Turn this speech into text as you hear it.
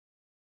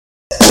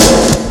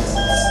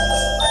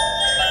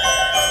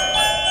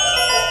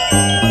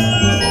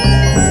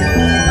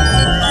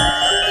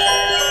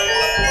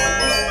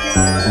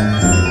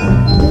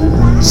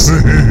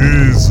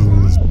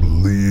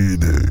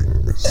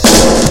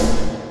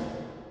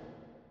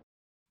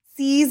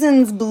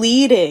season's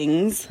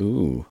bleedings.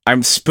 Ooh.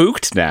 I'm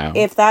spooked now.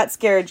 If that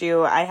scared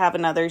you, I have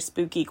another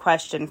spooky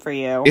question for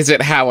you. Is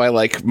it how I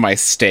like my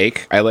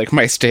steak? I like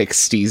my steak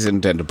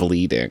seasoned and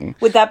bleeding.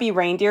 Would that be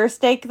reindeer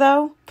steak,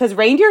 though? Because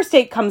reindeer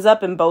steak comes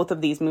up in both of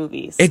these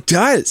movies. It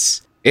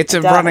does. It's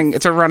a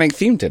running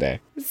theme today.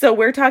 So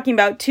we're talking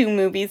about 2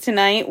 movies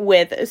tonight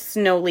with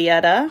Snow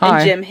Lietta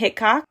and Jim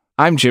Hickcox.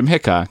 I'm Jim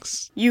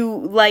Hickcox. You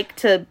like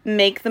to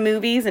make the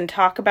movies and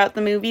talk about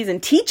the movies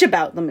and teach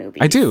about the movies.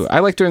 I do. I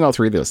like doing all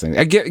 3 of those things.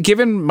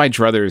 Given my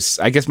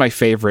druthers, I guess my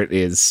favorite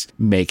is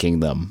making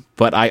them,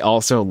 but I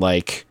also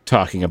like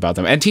talking about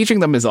them. And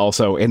teaching them is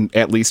also,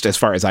 at least as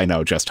far as I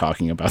know, just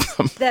talking about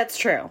them. That's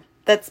true.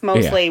 That's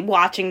mostly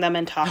watching them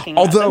and talking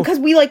about them. Because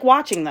we like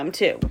watching them,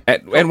 too.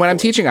 And when I'm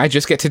teaching, I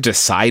just get to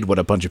decide what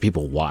a bunch of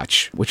people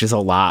watch, which is a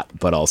lot,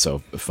 but also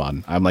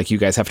fun. I'm like, you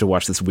guys have to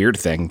watch this weird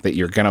thing that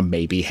you're going to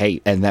maybe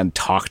hate, and then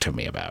talk to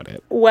me about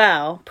it.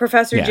 Well,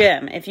 Professor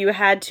Jim, if you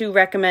had to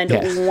recommend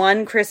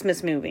one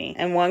Christmas movie,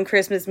 and one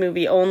Christmas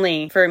movie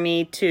only for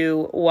me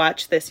to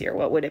watch this year,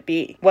 what would it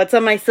be? What's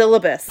on my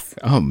syllabus?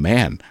 Oh,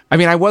 man. I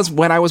mean,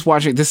 when I was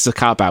watching, this is a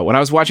cop-out, when I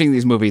was watching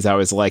these movies, I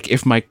was like,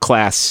 if my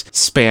class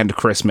spanned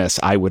Christmas,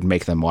 I would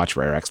make them watch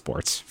Rare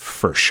Exports,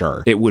 for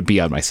sure. It would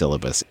be on my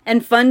syllabus.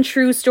 And fun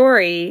true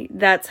story,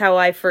 that's how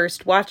I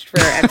first watched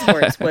Rare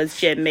Exports, was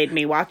Jim made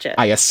me watch it.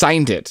 I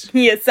assigned it.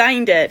 He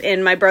assigned it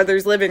in my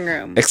brother's living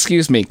room.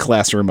 Excuse me,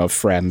 classroom of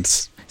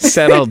friends.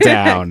 Settle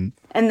down.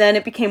 And then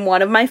it became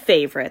one of my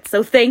favorites.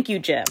 So thank you,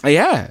 Jim.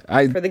 Yeah.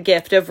 For the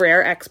gift of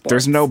Rare Exports.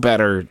 There's no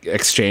better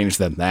exchange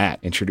than that.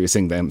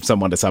 Introducing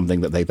someone to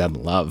something that they then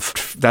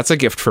love. That's a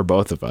gift for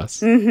both of us.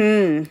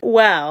 Mm-hmm.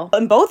 Well,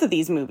 in both of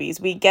these movies,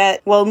 in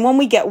one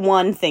we get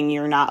one thing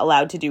you're not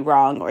allowed to do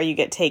wrong, or you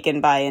get taken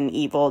by an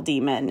evil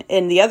demon.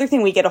 In the other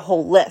thing, we get a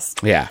whole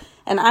list. Yeah.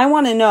 And I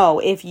want to know,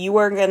 if you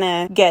were going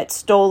to get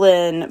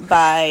stolen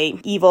by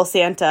evil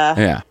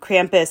Santa,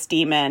 Krampus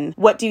demon,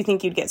 what do you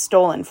think you'd get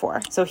stolen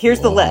for? So here's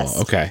the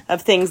list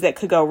of things that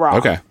could go wrong.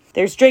 Okay.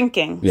 There's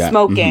drinking,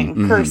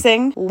 smoking,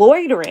 cursing,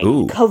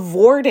 loitering,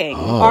 cavorting,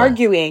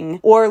 arguing,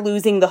 or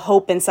losing the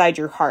hope inside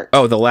your heart.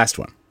 Oh, the last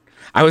one.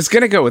 I was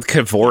going to go with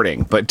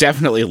cavorting, but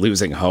definitely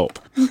losing hope.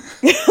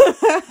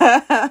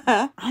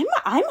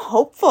 I'm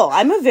hopeful.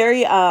 I'm a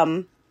very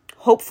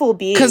hopeful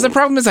being. Because the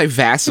problem is I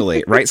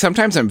vacillate, right?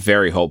 Sometimes I'm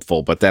very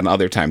hopeful, but then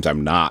other times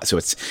I'm not. So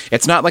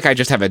it's not like I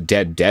just have a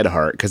dead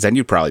heart, because then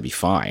you'd probably be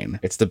fine.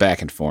 It's the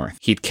back and forth.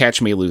 He'd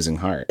catch me losing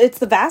heart. It's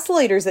the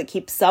vacillators that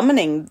keep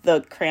summoning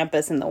the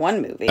Krampus in the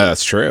one movie.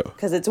 That's true.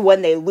 Because it's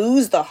when they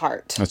lose the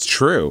heart. That's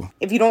true.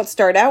 If you don't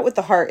start out with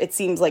the heart, it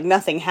seems like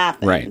nothing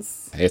happens. Right.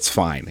 It's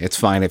fine. It's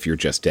fine if you're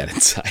just dead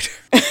inside.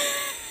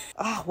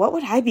 What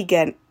would I be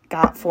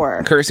got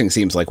for? Cursing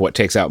seems like what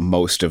takes out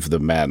most of the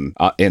men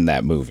in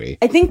that movie.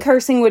 I think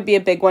cursing would be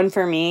a big one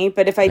for me,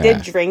 but if I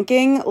did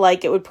drinking,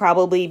 like, it would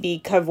probably be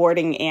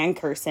cavorting and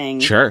cursing.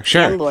 Sure.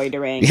 And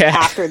loitering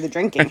after the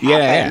drinking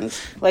happened.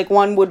 Like,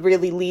 one would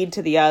really lead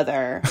to the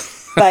other.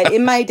 But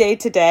in my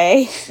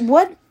day-to-day,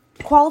 what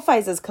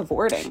qualifies as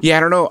cavorting? Yeah,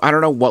 I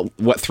don't know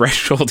what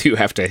threshold you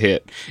have to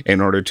hit in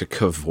order to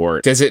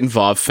cavort. Does it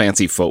involve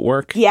fancy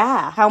footwork?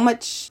 Yeah. How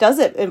much does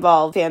it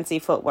involve fancy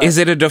footwork? Is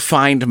it a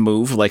defined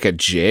move like a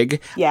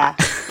jig? Yeah.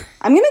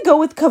 I'm going to go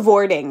with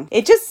cavorting.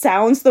 It just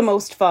sounds the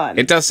most fun.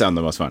 It does sound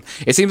the most fun.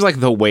 It seems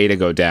like the way to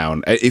go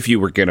down if you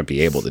were going to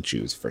be able to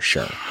choose, for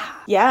sure.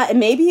 Yeah, and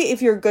maybe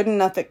if you're good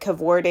enough at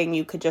cavorting,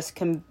 you could just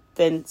convince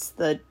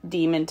the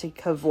demon to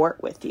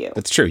cavort with you.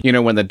 That's true. You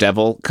know, when the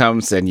devil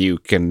comes and you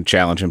can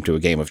challenge him to a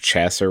game of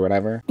chess or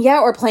whatever?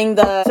 Yeah, or playing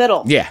the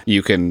fiddle. Yeah,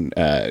 you can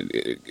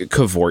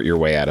cavort your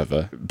way out of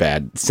a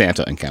bad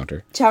Santa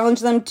encounter.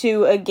 Challenge them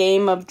to a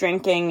game of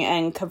drinking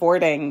and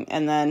cavorting,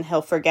 and then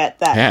he'll forget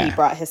that he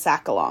brought his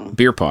sack along.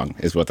 Beer pong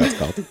is what that's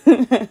called.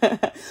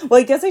 Well,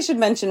 I guess I should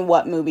mention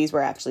what movies we're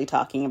actually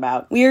talking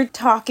about. We're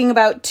talking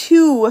about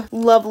 2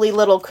 lovely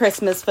little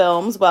Christmas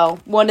films. Well,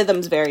 one of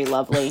them's very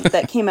lovely,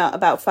 that came out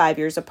about 5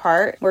 years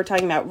apart. We're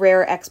talking about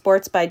Rare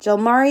Exports by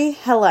Jalmari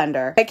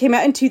Helander. That came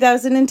out in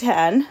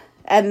 2010.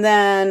 And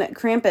then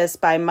Krampus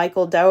by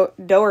Michael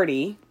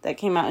Dougherty. That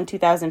came out in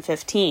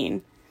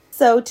 2015.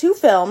 So 2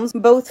 films,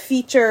 both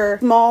feature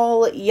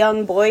small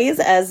young boys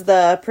as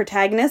the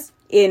protagonists.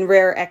 In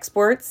Rare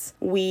Exports,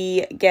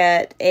 we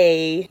get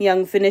a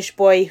young Finnish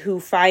boy who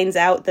finds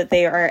out that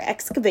they are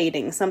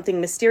excavating something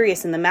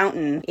mysterious in the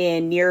mountain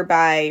in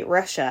nearby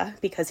Russia,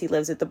 because he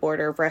lives at the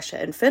border of Russia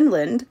and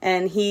Finland,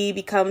 and he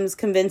becomes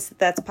convinced that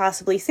that's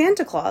possibly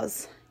Santa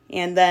Claus.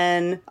 And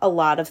then a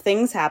lot of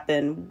things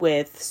happen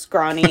with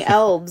scrawny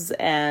elves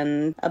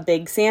and a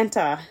big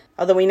Santa.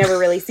 Although we never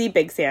really see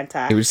Big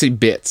Santa. We see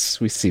bits.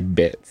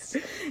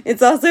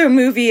 It's also a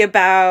movie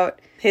about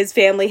his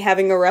family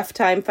having a rough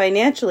time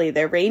financially.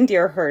 They're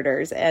reindeer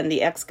herders, and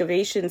the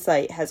excavation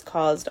site has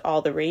caused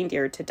all the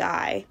reindeer to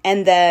die.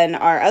 And then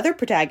our other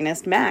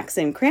protagonist, Max,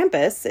 in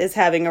Krampus, is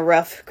having a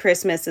rough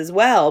Christmas as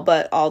well,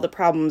 but all the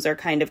problems are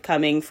kind of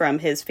coming from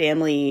his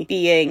family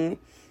being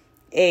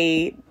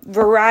a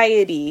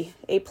variety,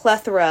 a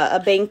plethora, a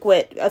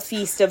banquet, a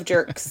feast of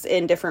jerks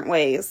in different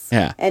ways.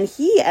 Yeah. And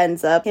he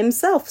ends up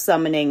himself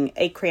summoning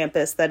a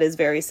Krampus that is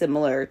very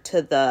similar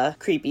to the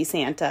creepy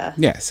Santa.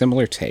 Yeah,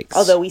 similar takes.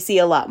 Although we see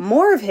a lot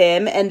more of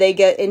him, and they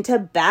get into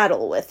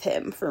battle with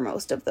him for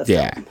most of the film.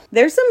 Yeah.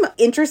 There's some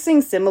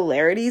interesting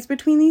similarities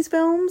between these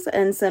films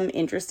and some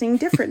interesting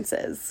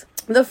differences.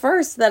 The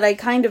first that I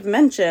kind of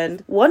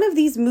mentioned, one of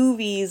these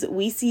movies,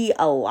 we see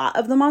a lot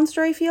of the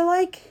monster, I feel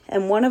like,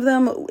 and one of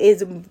them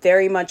is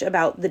very much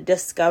about the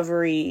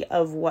discovery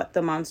of what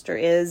the monster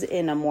is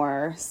in a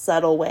more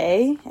subtle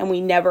way, and we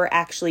never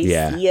actually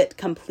see it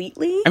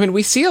completely. I mean,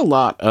 we see a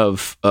lot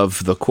of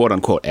the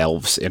quote-unquote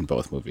elves in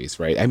both movies,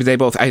 right? I mean,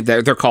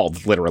 they're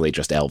called literally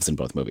just elves in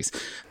both movies.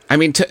 I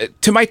mean,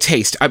 to my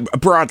taste,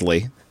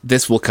 broadly,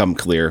 this will come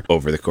clear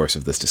over the course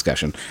of this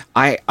discussion,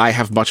 I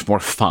have much more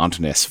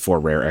fondness for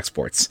Rare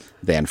Exports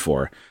than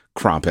for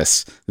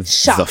Krampus,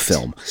 the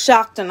film.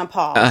 Shocked and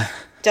appalled.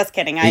 Just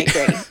kidding, I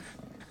agree.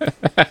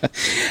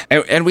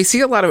 And we see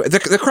a lot of the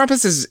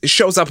Krampus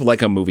shows up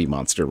like a movie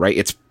monster, right?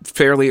 It's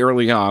fairly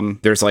early on.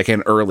 There's like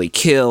an early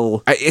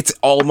kill. It's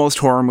almost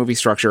horror movie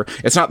structure.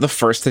 It's not the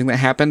first thing that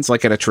happens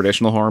like in a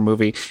traditional horror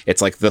movie.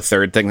 It's like the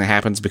third thing that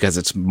happens because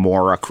it's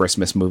more a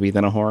Christmas movie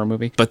than a horror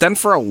movie. But then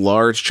for a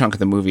large chunk of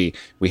the movie,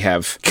 we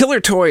have killer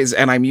toys,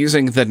 and I'm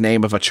using the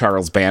name of a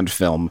Charles Band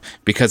film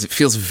because it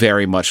feels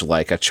very much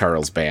like a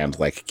Charles Band,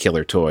 like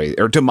killer toy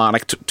or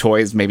demonic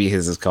toys. Maybe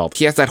his is called.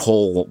 He has that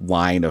whole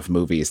line of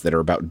movies that are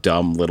about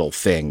dumb little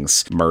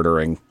things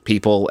murdering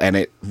people, and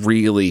it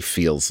really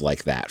feels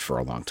like that for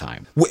a long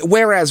time.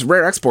 Whereas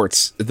Rare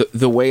Exports,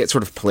 the way it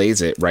sort of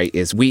plays it, right,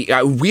 is we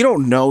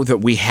don't know that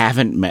we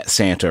haven't met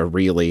Santa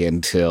really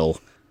until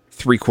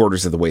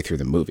 3/4 of the way through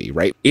the movie,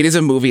 right? It is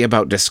a movie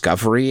about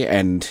discovery,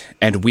 and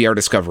we are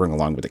discovering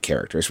along with the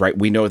characters, right?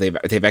 We know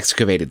they've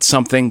excavated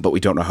something, but we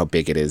don't know how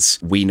big it is.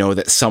 We know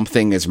that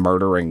something is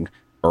murdering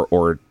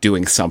or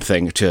doing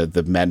something to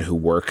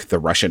the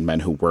Russian men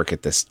who work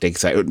at this dig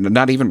site.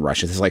 Not even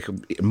Russian, it's like a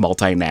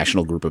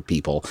multinational group of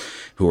people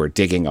who are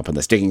digging up on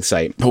this digging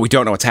site, but we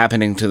don't know what's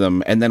happening to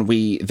them. And then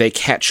they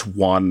catch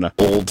one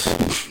old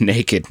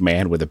naked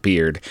man with a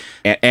beard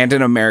and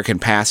an American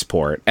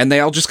passport, and they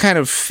all just kind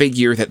of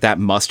figure that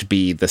must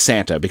be the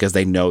Santa because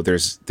they know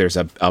there's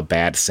a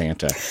bad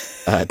Santa,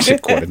 to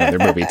quote another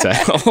movie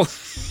title.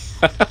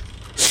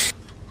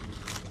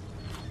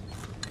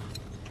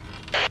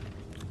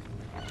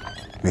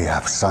 We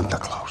have Santa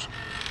Claus.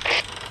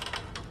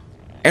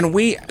 And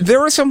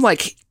there are some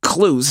like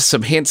clues,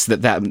 some hints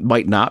that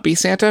might not be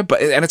Santa,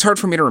 and it's hard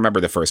for me to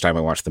remember the first time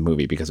I watched the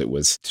movie because it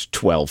was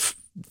 12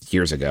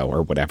 years ago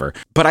or whatever.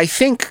 But I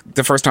think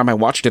the first time I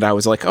watched it, I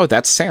was like, oh,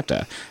 that's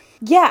Santa.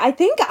 Yeah, I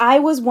think I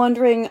was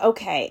wondering,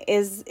 okay,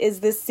 is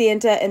this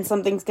Santa and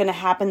something's going to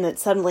happen that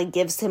suddenly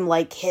gives him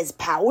like his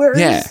powers?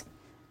 Yeah.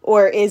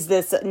 Or is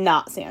this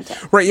not Santa?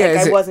 Right, yeah.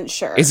 Like, I wasn't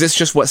sure. Is this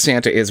just what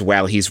Santa is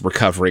while he's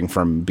recovering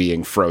from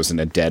being frozen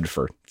and dead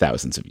for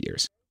thousands of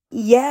years?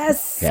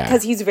 Yes,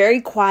 because he's very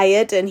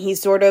quiet and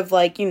he's sort of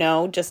like,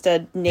 just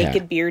a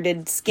naked,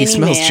 bearded, skinny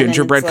man. He smells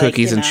gingerbread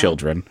cookies and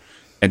children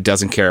and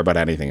doesn't care about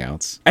anything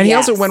else. And he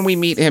also, when we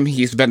meet him,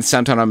 he's been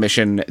sent on a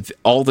mission.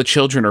 All the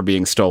children are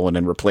being stolen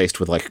and replaced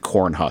with like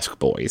corn husk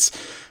boys.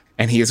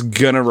 And he is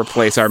gonna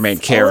replace our main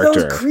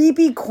character with a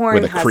creepy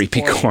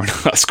corn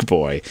husk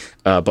boy,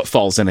 but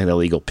falls in an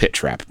illegal pit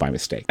trap by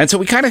mistake. And so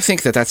we kind of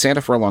think that that's Santa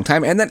for a long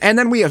time, and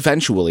then we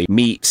eventually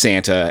meet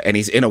Santa, and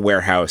he's in a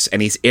warehouse,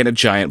 and he's in a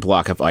giant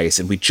block of ice,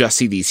 and we just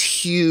see these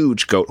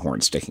huge goat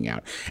horns sticking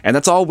out, and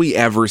that's all we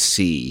ever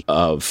see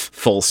of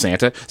full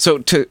Santa. So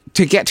to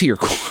get to your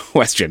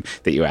question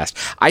that you asked,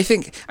 I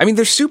mean,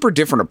 there's super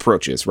different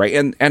approaches, right?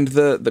 And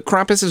the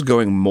Krampus is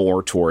going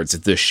more towards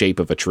the shape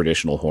of a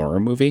traditional horror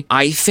movie.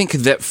 I think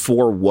that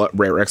for what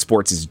Rare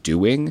Exports is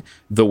doing,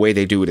 the way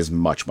they do it is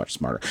much, much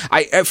smarter.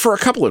 For a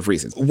couple of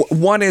reasons.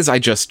 One is I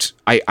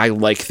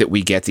like that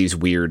we get these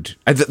weird...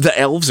 The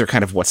elves are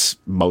kind of what's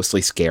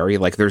mostly scary.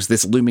 Like, there's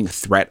this looming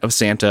threat of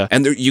Santa,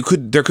 and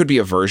there could be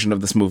a version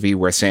of this movie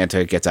where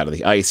Santa gets out of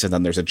the ice, and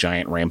then there's a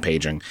giant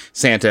rampaging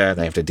Santa, and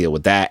they have to deal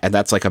with that, and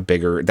that's like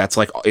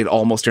it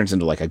almost turns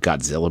into like a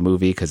Godzilla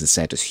movie, because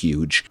Santa's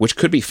huge, which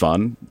could be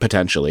fun,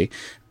 potentially.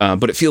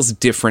 But it feels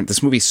different.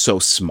 This movie's so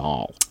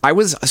small. I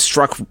was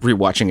struck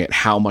rewatching it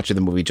how much of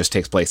the movie just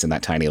takes place in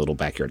that tiny little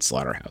backyard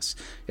slaughterhouse.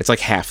 It's like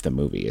half the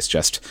movie. It's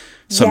just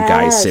some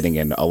guys sitting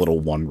in a little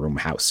one-room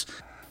house.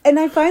 And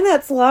I find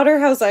that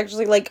slaughterhouse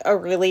actually like a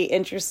really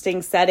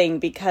interesting setting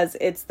because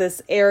it's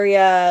this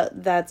area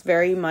that's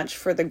very much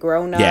for the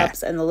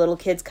grown-ups and the little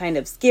kid's kind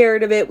of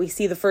scared of it. We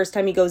see the first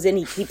time he goes in,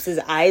 he keeps his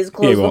eyes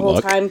closed the whole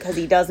time because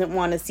he doesn't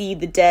want to see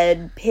the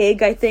dead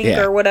pig, I think,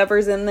 or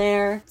whatever's in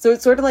there. So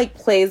it sort of like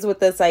plays with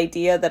this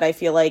idea that I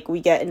feel like we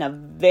get in a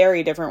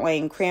very different way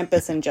in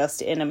Krampus and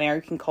just in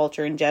American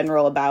culture in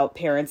general about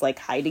parents like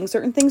hiding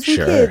certain things from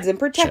kids and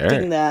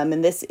protecting them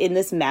in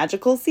this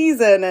magical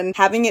season, and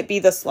having it be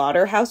the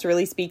slaughterhouse house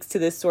really speaks to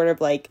this sort of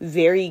like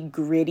very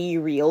gritty,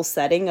 real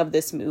setting of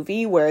this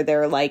movie where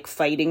they're like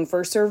fighting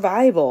for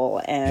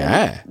survival.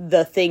 And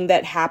the thing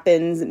that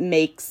happens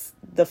makes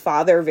the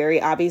father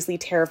very obviously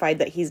terrified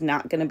that he's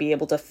not going to be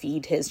able to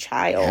feed his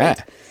child. Yeah.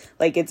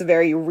 Like, it's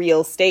very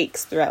real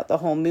stakes throughout the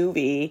whole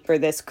movie for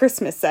this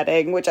Christmas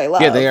setting, which I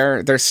love.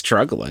 Yeah, they're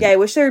struggling. Yeah, I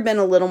wish there had been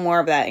a little more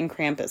of that in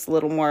Krampus, a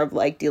little more of,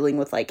 like, dealing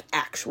with, like,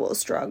 actual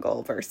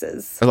struggle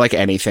versus... Or, like,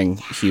 anything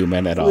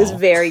human at all. It was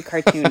very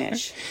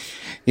cartoonish.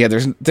 Yeah,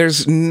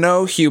 there's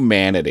no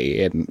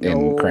humanity in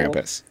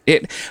Krampus.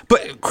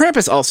 But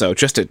Krampus also,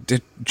 just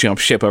to jump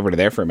ship over to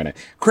there for a minute,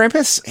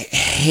 Krampus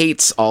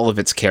hates all of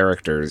its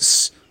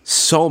characters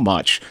so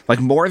much, like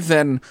more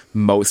than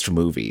most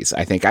movies.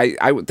 I think I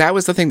that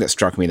was the thing that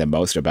struck me the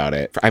most about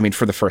it. I mean,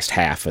 for the first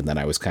half, and then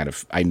I was kind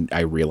of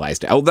I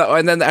realized it. Although,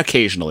 and then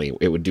occasionally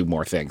it would do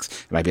more things,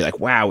 and I'd be like,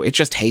 wow, it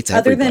just hates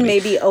everybody. Other than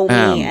maybe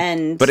Omni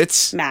and but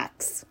it's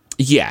Max.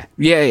 Yeah.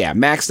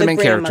 Max, the main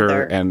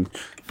character, and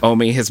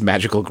Omi, his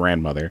magical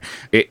grandmother,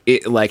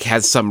 it like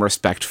has some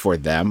respect for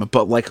them,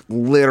 but like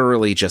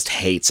literally just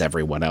hates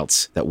everyone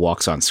else that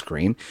walks on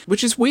screen,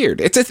 which is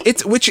weird.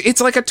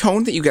 It's like a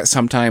tone that you get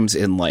sometimes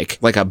in like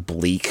a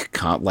bleak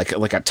like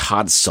a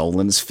Todd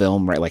Solondz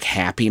film, right? Like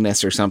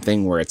Happiness or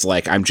something, where it's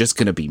like, I'm just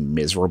gonna be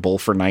miserable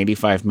for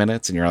 95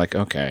 minutes, and you're like,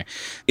 okay.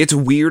 It's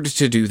weird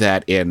to do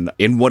that in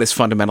what is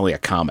fundamentally a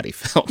comedy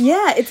film.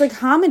 Yeah, it's like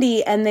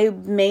comedy, and they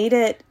made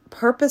it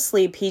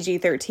purposely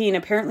PG-13.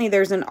 Apparently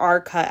there's an R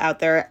cut out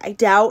there. I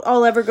doubt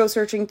I'll ever go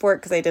searching for it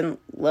because I didn't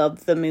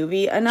love the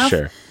movie enough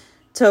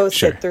to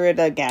sit through it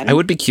again. I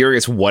would be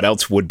curious what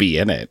else would be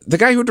in it. The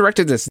guy who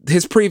directed this,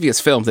 his previous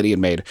film that he had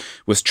made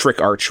was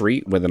Trick or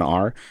Treat with an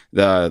R,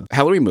 the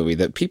Halloween movie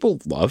that people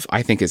love.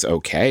 I think is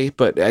okay,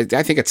 but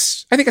I think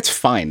it's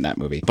fine, that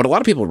movie. But a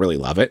lot of people really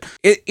love it.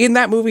 In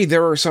that movie,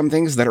 there are some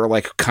things that are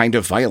like kind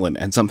of violent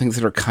and some things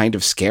that are kind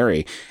of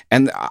scary.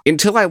 And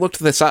until I looked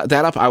that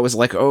up, I was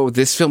like, oh,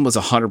 this film was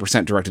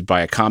 100% directed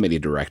by a comedy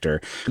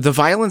director. The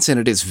violence in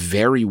it is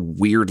very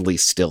weirdly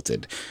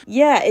stilted.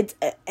 Yeah, it's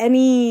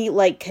any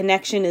like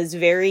connection is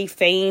very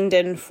feigned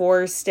and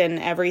forced, and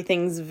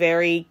everything's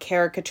very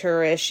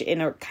caricaturish in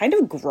a kind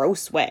of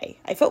gross way.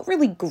 I felt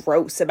really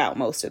gross about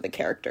most of the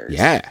characters.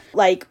 Yeah.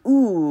 Like,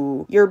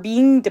 ooh, you're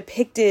being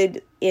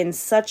depicted in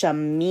such a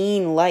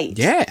mean light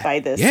by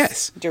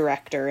this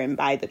director and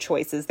by the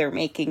choices they're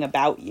making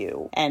about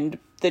you. And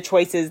the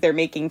choices they're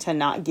making to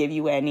not give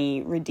you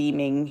any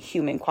redeeming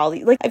human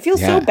quality. Like, I feel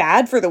so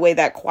bad for the way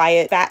that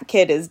quiet fat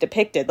kid is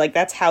depicted. Like,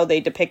 that's how they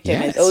depict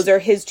him. And those are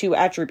his two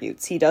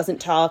attributes. He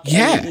doesn't talk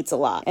and he eats a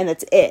lot. And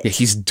that's it. Yeah,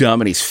 he's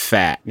dumb and he's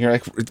fat. And you're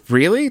like,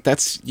 really?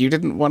 You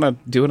didn't want to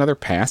do another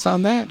pass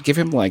on that? Give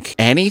him, like,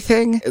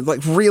 anything? Like,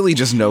 really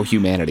just no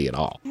humanity at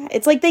all.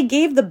 It's like they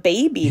gave the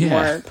baby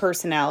more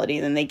personality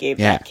than they gave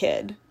that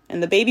kid.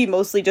 And the baby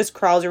mostly just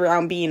crawls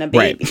around being a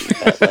baby.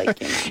 Right. But, like,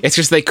 It's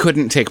just they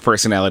couldn't take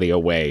personality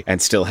away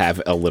and still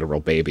have a literal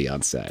baby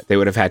on set. They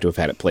would have had to have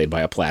had it played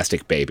by a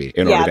plastic baby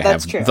in order to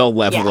have the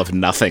level of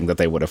nothing that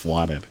they would have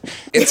wanted.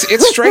 It's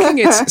striking.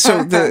 In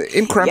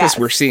Krampus,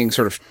 we're seeing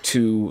sort of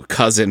two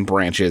cousin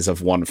branches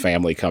of one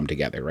family come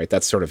together, right?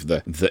 That's sort of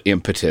the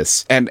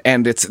impetus. And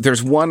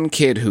there's one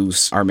kid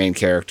who's our main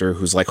character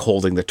who's like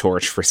holding the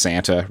torch for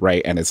Santa,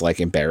 right? And is like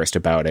embarrassed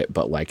about it,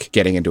 but like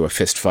getting into a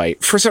fist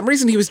fight. For some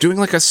reason, he was doing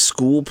like a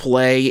school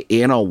play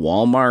in a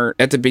Walmart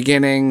at the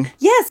beginning.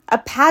 Yes, a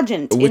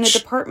pageant in a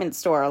department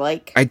store.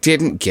 Like, I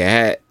didn't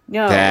get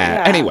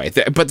that. Anyway,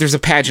 but there's a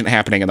pageant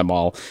happening in the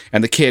mall,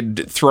 and the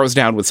kid throws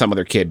down with some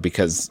other kid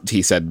because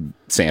he said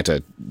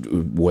Santa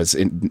was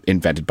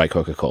invented by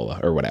Coca-Cola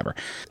or whatever.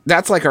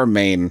 That's like our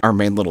main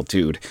little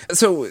dude.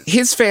 So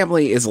his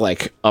family is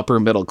like upper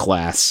middle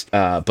class,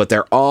 but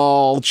they're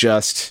all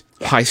just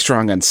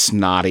high-strung and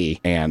snotty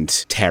and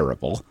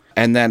terrible.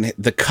 And then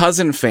the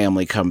cousin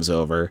family comes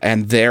over,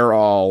 and they're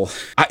all...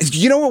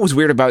 you know what was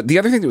weird about... The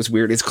other thing that was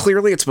weird is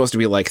clearly it's supposed to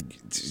be like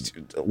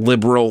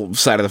liberal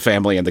side of the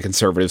family and the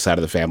conservative side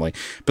of the family.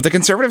 But the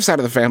conservative side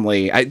of the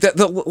family...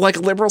 the like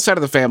liberal side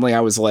of the family, I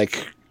was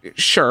like,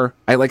 sure,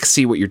 I like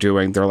see what you're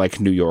doing. They're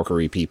like New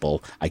Yorker-y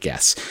people, I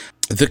guess.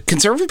 The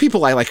conservative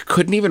people, I like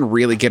couldn't even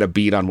really get a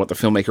beat on what the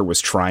filmmaker was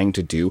trying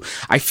to do.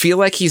 I feel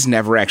like he's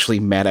never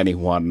actually met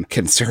anyone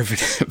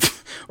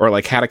conservative or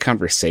like had a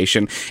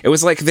conversation. It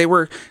was like they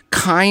were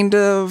kind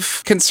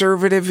of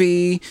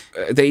conservative-y.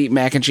 They eat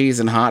mac and cheese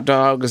and hot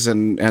dogs,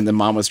 and the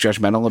mom was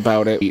judgmental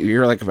about it.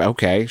 You're like,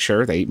 okay,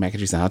 sure, they eat mac and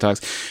cheese and hot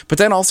dogs. But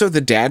then also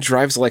the dad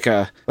drives like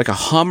a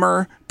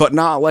Hummer, but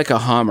not like a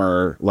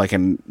Hummer, like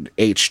an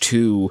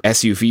H2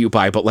 SUV you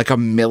buy, but like a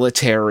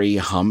military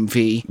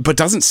Humvee, but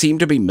doesn't seem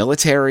to be military.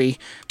 military,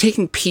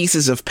 taking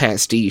pieces of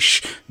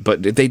pastiche,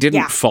 but they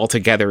didn't fall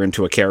together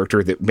into a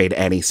character that made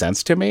any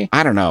sense to me.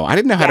 I don't know. I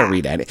didn't know how to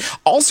read any.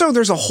 Also,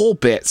 there's a whole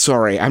bit,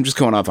 sorry, I'm just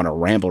going off on a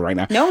ramble right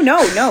now.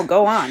 No,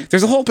 go on.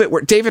 There's a whole bit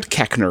where David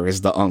Koechner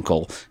is the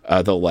uncle,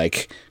 the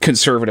like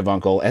conservative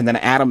uncle, and then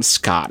Adam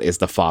Scott is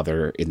the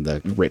father in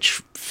the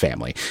rich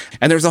family.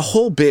 And there's a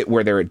whole bit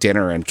where they're at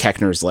dinner and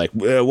Koechner's like,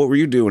 well, what were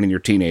you doing in your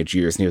teenage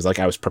years? And he was like,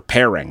 I was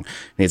preparing. And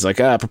he's like,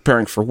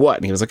 preparing for what?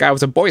 And he was like, I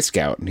was a Boy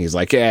Scout. And he's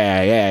like,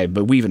 yeah,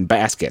 but weaving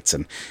baskets.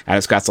 And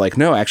Adam Scott's like,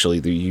 no, actually,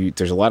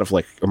 there's a lot of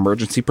like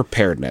emergency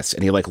preparedness.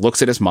 And he like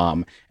looks at his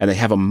mom and they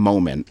have a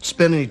moment.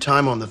 Spend any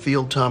time on the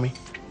field, Tommy?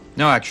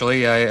 No,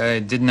 actually, I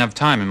didn't have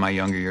time in my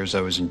younger years.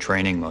 I was in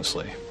training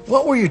mostly.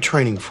 What were you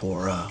training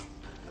for?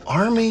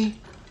 Army?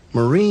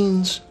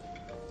 Marines?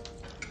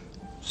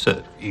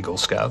 So, Eagle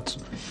Scouts.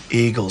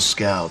 Eagle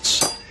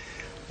Scouts.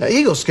 Now,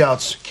 Eagle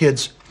Scouts,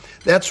 kids,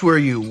 that's where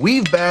you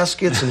weave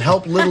baskets and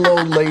help little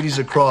old ladies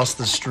across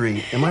the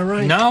street. Am I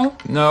right? No.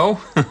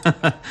 No.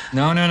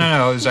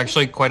 It was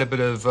actually quite a bit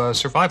of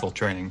survival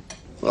training.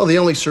 Well, the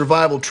only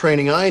survival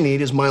training I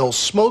need is my old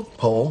smoke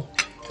pole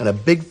and a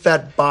big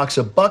fat box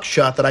of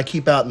buckshot that I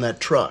keep out in that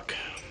truck.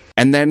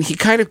 And then he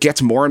kind of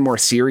gets more and more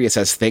serious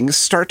as things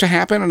start to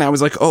happen. And I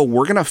was like, oh,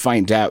 we're going to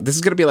find out. This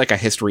is going to be like a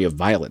history of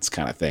violence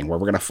kind of thing, where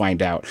we're going to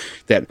find out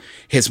that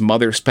his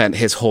mother spent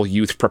his whole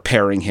youth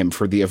preparing him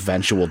for the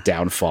eventual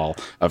downfall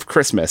of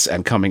Christmas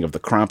and coming of the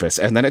Krampus.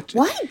 And then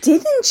why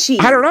didn't she?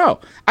 I don't know.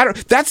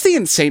 That's the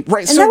insane,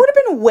 right? And that would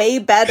have been way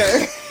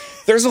better.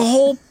 There's a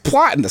whole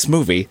plot in this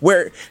movie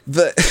where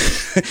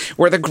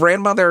the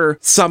grandmother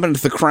summoned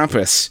the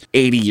Krampus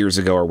 80 years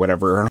ago or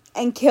whatever.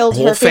 And killed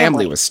her whole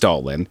family was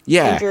stolen.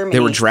 Yeah. They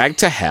were dragged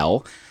to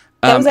hell.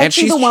 That was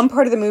actually the one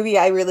part of the movie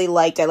I really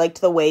liked. I liked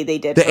the way they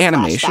did the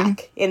animation.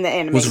 In the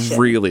animation. Was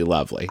really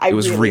lovely. It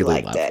was really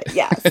liked lovely. It,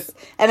 yes.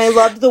 And I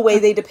loved the way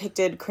they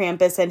depicted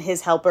Krampus and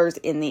his helpers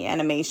in the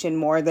animation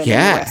more than in the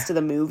rest of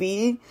the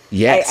movie.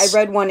 Yes. I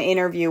read one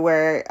interview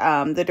where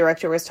the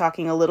director was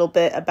talking a little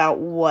bit about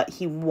what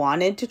he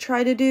wanted to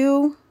try to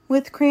do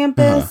with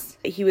Krampus.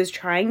 He was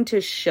trying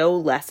to show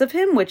less of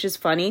him, which is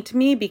funny to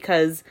me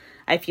because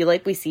I feel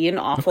like we see an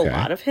awful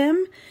lot of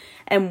him.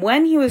 And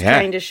when he was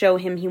trying to show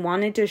him, he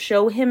wanted to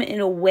show him in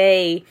a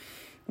way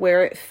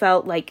where it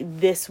felt like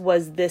this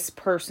was this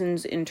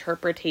person's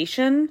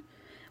interpretation,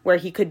 where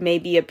he could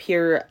maybe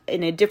appear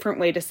in a different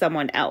way to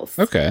someone else.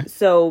 Okay.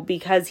 So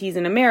because he's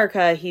in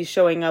America, he's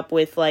showing up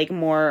with like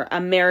more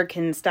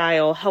American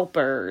style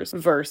helpers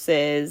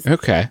versus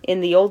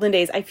in the olden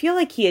days. I feel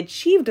like he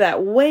achieved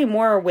that way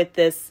more with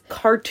this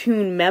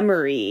cartoon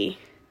memory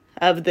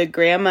of the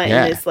grandma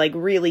in this like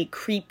really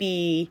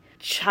creepy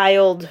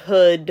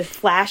childhood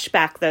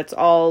flashback that's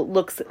all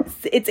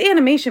it's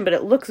animation, but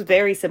it looks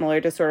very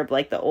similar to sort of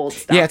like the old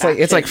stop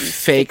it's like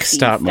fake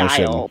stop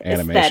motion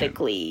animation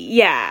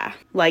aesthetically.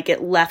 Like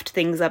it left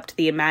things up to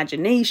the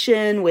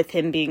imagination with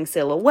him being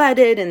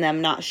silhouetted and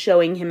them not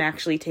showing him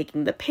actually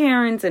taking the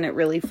parents and it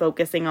really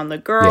focusing on the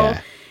girl.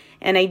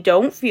 And I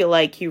don't feel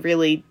like he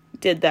really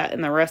did that in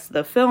the rest of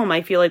the film.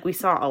 I feel like we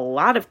saw a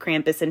lot of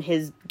Krampus and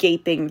his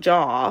gaping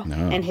jaw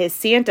and his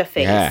Santa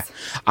face.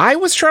 I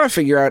was trying to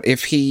figure out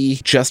if he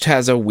just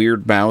has a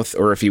weird mouth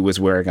or if he was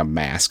wearing a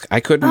mask.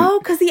 I couldn't. Oh,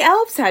 because the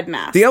elves had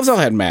masks. The elves all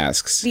had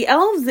masks. The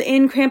elves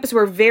in Krampus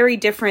were very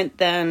different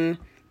than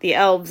the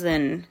elves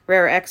in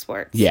Rare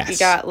Exports. Yes. You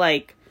got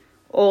like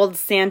old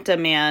Santa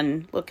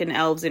man looking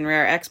elves in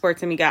Rare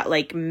Exports, and we got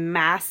like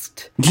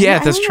masked.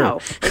 That's true.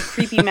 Like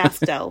creepy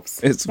masked elves.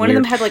 It's one weird.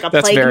 of them had like a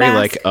That's plague very mask.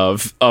 like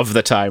of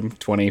the time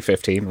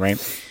 2015,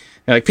 right?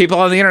 Like people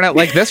on the internet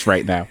like this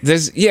right now.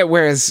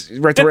 Whereas the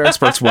Rare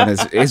Exports one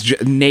is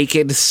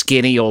naked,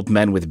 skinny old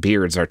men with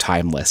beards are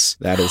timeless.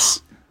 That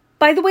is.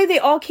 By the way, they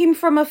all came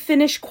from a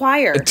Finnish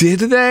choir. Did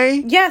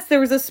they? Yes,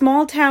 there was a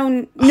small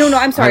town. No,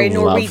 I'm sorry,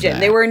 Norwegian.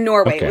 They were in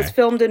Norway. Okay. It was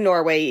filmed in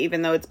Norway,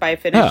 even though it's by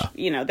Finnish,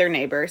 they're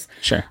neighbors.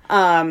 Sure.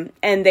 And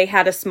they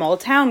had a small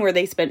town where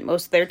they spent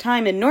most of their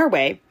time in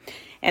Norway.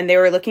 And they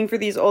were looking for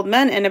these old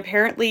men, and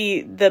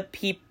apparently the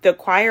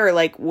choir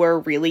like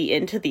were really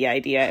into the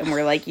idea, and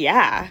were like,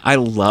 yeah. I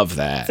love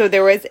that. So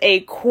there was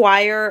a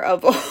choir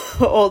of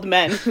old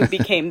men who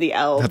became the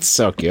elves. That's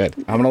so good.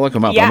 I'm gonna look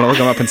them up. I'm gonna look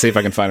them up and see if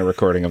I can find a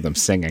recording of them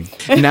singing.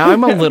 Now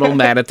I'm a little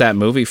mad at that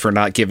movie for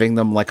not giving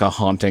them like a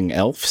haunting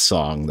elf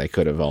song they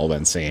could have all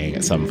been singing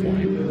at some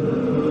point.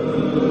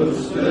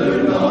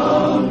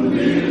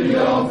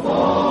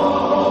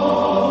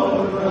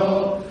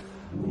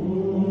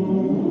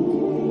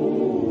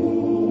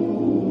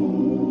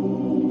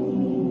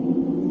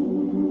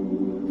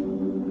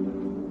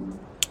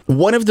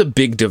 One of the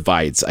big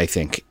divides, I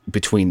think,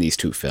 between these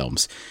two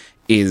films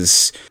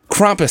is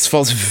Krampus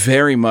falls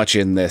very much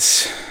in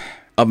this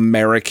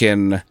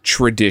American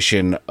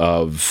tradition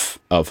of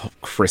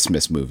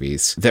Christmas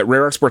movies that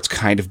Rare Exports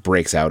kind of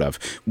breaks out of,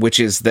 which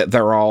is that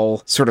they're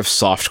all sort of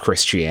soft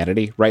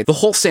Christianity, right? The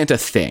whole Santa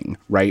thing,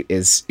 right,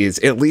 is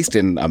at least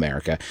in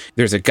America,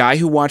 there's a guy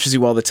who watches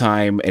you all the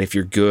time, and if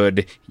you're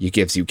good, he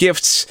gives you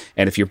gifts,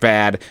 and if you're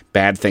bad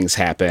things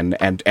happen,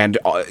 and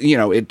you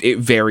know, it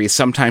varies.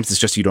 Sometimes it's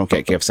just you don't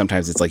get gifts,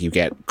 sometimes it's like you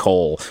get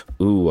coal,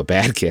 ooh, a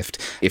bad gift.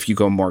 If you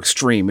go more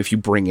extreme, if you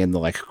bring in the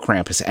like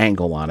Krampus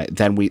angle on it,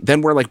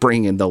 then we're like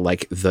bringing in the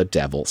like the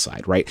devil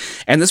side, right?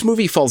 And this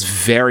movie falls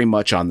very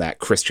much on that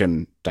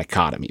Christian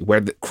dichotomy where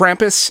the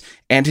Krampus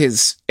and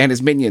his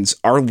minions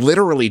are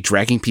literally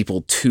dragging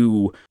people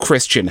to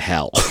Christian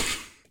hell.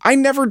 I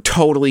never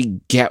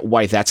totally get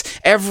why that's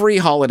every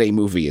holiday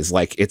movie is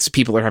like it's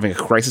people are having a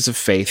crisis of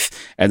faith,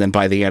 and then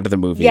by the end of the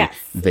movie, yes,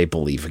 they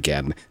believe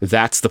again.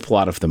 That's the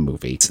plot of the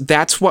movie.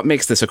 That's what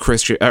makes this a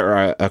Christian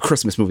or a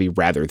Christmas movie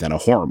rather than a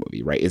horror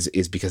movie, right?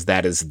 Is because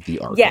that is the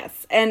arc.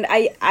 Yes, and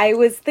I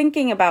was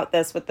thinking about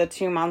this with the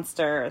two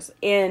monsters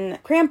in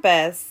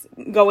Krampus,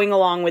 going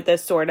along with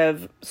this sort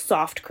of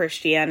soft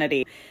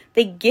Christianity.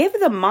 They give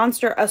the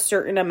monster a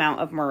certain amount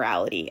of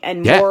morality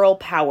and moral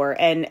power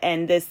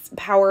and this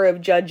power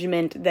of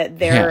judgment that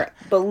they're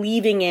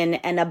believing in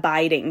and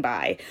abiding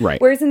by.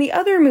 Right. Whereas in the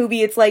other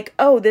movie, it's like,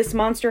 oh, this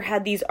monster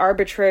had these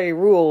arbitrary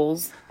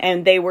rules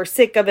and they were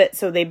sick of it,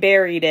 so they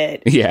buried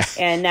it. Yeah.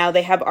 And now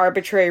they have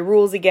arbitrary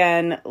rules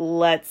again.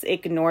 Let's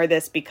ignore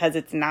this because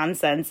it's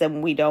nonsense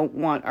and we don't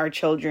want our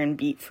children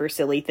beat for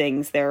silly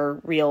things. They're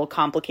real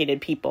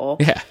complicated people.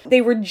 Yeah.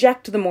 They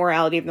reject the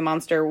morality of the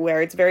monster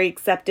where it's very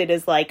accepted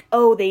as like,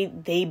 oh,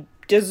 they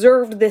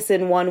deserved this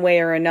in one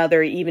way or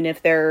another, even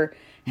if there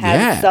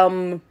has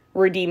some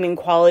redeeming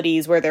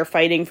qualities where they're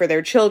fighting for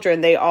their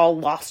children. They all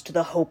lost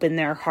the hope in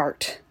their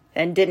heart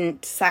and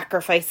didn't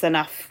sacrifice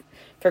enough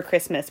for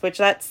Christmas, which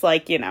that's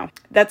like, you know,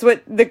 that's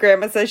what the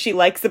grandma says she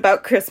likes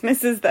about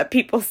Christmas is that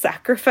people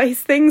sacrifice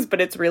things,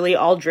 but it's really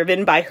all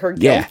driven by her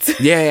guilt.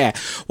 Yeah.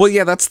 Well,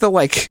 yeah, that's the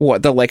like,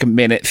 what, the like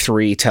minute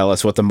 3 tell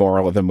us what the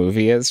moral of the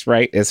movie is,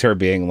 right? Is her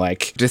being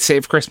like, to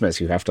save Christmas,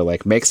 you have to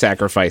like make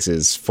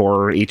sacrifices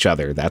for each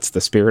other. That's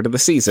the spirit of the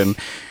season,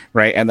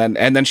 right? And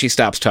then she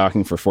stops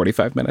talking for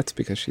 45 minutes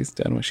because she's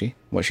done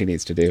what she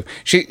needs to do.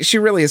 She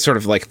really is sort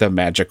of like the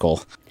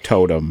magical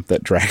totem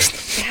that drags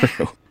them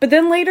through. But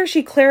then later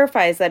she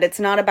clarifies that it's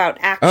not about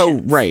actions.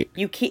 Oh, right.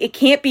 It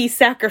can't be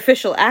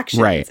sacrificial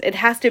actions. Right. It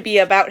has to be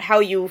about how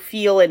you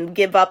feel and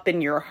give up in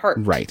your heart.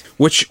 Right.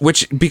 Which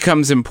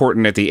becomes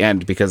important at the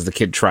end because the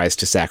kid tries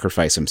to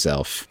sacrifice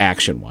himself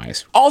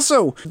action-wise.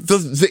 Also,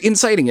 the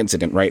inciting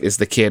incident, right, is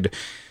the kid,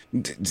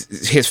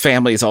 his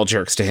family is all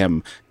jerks to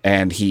him,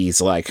 and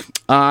he's like,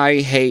 I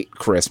hate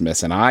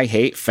Christmas and I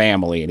hate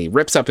family, and he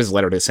rips up his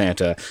letter to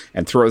Santa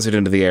and throws it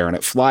into the air, and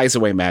it flies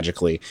away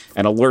magically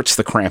and alerts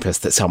the Krampus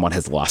that someone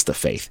has lost the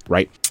faith,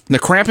 right? The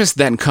Krampus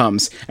then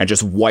comes and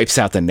just wipes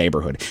out the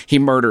neighborhood. He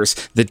murders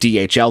the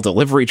DHL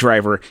delivery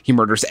driver. He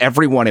murders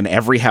everyone in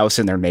every house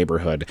in their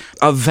neighborhood.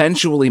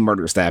 Eventually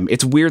murders them.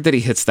 It's weird that he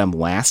hits them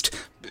last,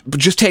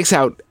 but just takes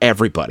out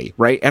everybody,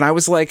 right? And I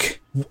was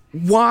like,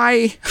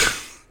 why?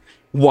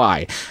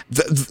 Why?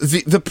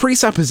 The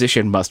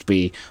presupposition must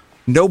be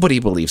nobody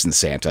believes in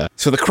Santa,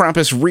 so the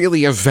Krampus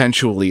really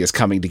eventually is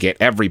coming to get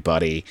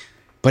everybody,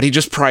 but he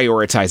just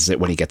prioritizes it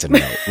when he gets a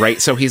note,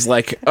 right? So he's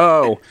like,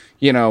 oh,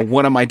 you know,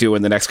 what am I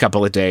doing the next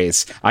couple of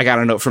days? I got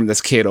a note from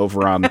this kid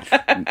over on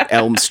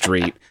Elm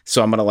Street,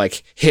 so I'm going to,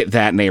 like, hit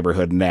that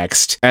neighborhood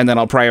next, and then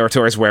I'll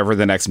prioritize wherever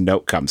the next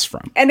note comes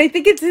from. And I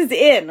think it's his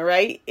in,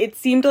 right? It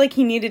seemed like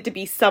he needed to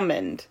be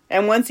summoned.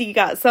 And once he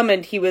got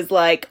summoned, he was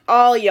like,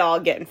 all y'all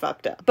getting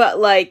fucked up. But,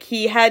 like,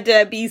 he had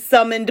to be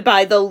summoned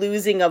by the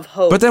losing of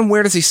hope. But then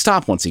where does he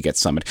stop once he gets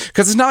summoned?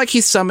 Because it's not like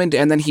he's summoned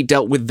and then he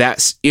dealt with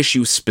that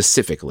issue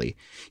specifically.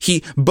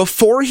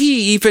 Before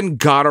he even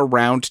got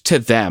around to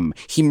them,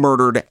 he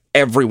murdered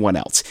everyone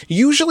else.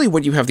 Usually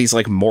when you have these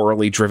like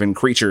morally driven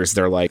creatures,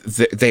 they're like,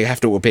 they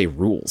have to obey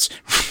rules,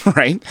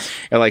 right?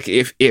 And like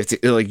if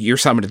like you're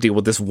summoned to deal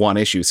with this one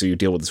issue, so you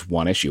deal with this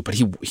one issue. But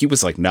he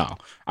was like, no,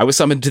 I was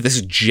summoned to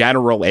this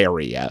general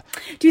area.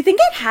 Do you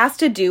think it has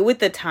to do with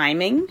the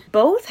timing?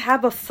 Both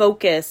have a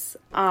focus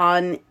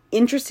on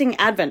interesting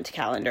advent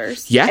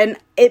calendars. Yeah. And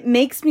it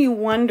makes me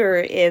wonder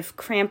if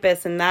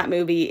Krampus in that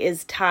movie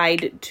is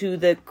tied to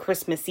the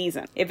Christmas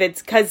season. If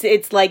it's because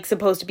it's like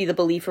supposed to be the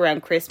belief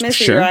around Christmas.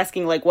 Sure. So you're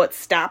asking like what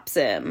stops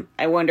him.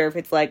 I wonder if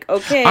it's like,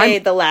 okay,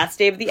 the last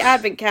day of the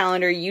advent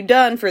calendar, you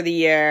done for the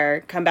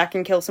year. Come back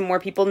and kill some more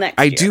people next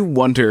year. I do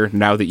wonder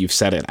now that you've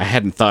said it. I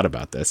hadn't thought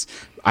about this.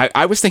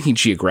 I was thinking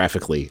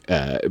geographically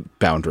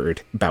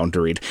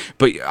boundaried,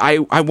 but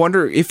I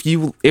wonder if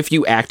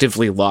you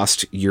actively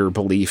lost your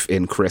belief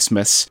in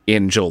Christmas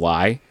in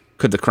July,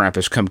 could the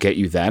Krampus come get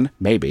you then?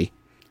 Maybe.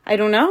 I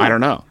don't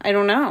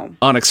know.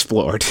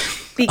 Unexplored.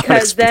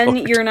 Because then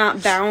you're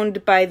not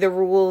bound by the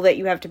rule that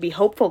you have to be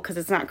hopeful because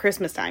it's not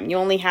Christmas time. You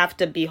only have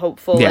to be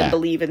hopeful and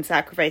believe and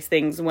sacrifice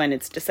things when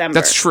it's December.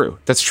 That's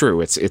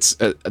true. It's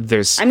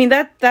there's. I mean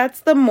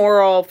that's the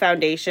moral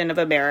foundation of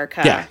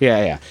America.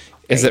 Yeah.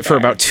 Is that for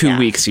about 2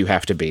 weeks you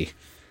have to be.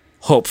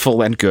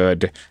 hopeful and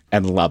good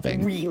and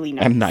loving. Really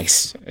nice. And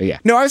nice. Yeah.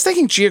 No, I was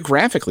thinking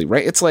geographically,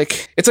 right? It's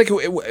like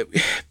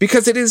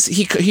because it is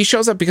he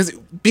shows up because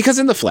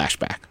in the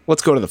flashback.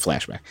 Let's go to the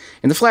flashback.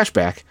 In the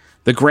flashback,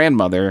 the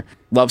grandmother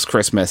loves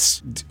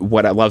Christmas,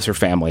 loves her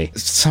family.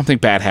 Something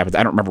bad happens.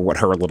 I don't remember what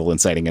her little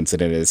inciting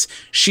incident is.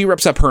 She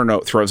rips up her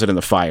note, throws it in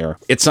the fire.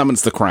 It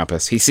summons the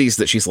Krampus. He sees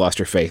that she's lost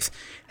her faith.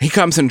 He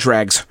comes and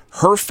drags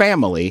her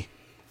family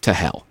to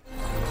hell.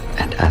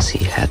 And as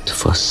he had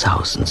for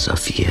thousands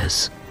of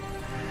years,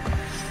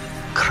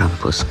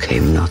 Krampus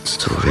came not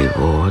to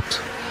reward,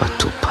 but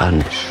to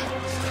punish.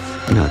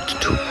 Not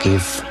to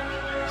give,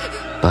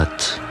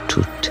 but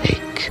to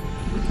take.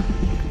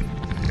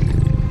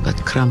 But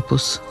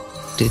Krampus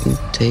didn't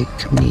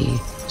take me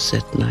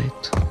that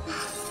night.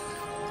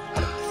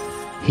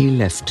 He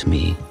left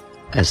me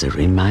as a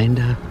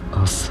reminder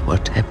of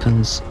what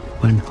happens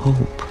when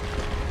hope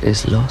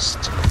is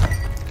lost,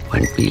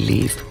 when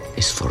belief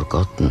is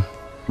forgotten.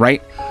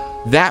 Right?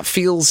 That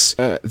feels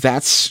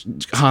that's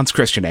Hans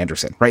Christian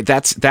Andersen, right?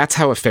 That's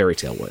how a fairy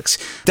tale works.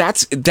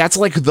 That's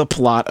like the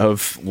plot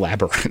of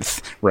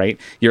Labyrinth, right?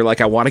 You're like,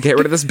 I want to get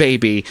rid of this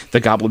baby. The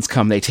goblins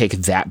come, they take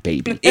that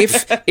baby.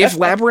 If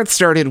Labyrinth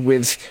started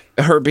with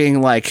her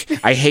being like,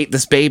 I hate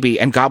this baby,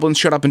 and goblins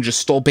showed up and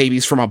just stole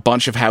babies from a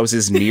bunch of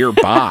houses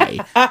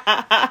nearby,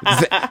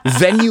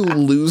 then you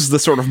lose the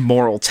sort of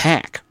moral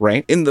tack,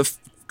 right? In the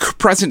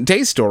present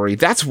day story,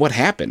 that's what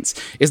happens,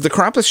 is the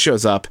Krampus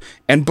shows up,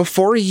 and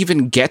before he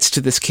even gets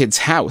to this kid's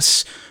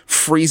house,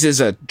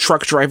 freezes a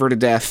truck driver to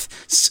death,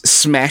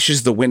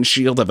 smashes the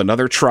windshield of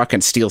another truck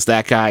and steals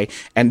that guy,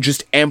 and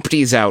just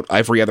empties out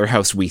every other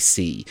house we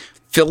see.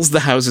 Fills the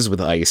houses with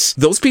ice.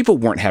 Those people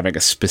weren't having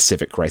a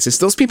specific crisis.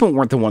 Those people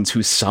weren't the ones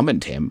who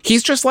summoned him.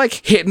 He's just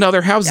like hitting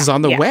other houses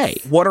on the way.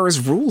 What are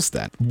his rules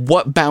then?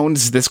 What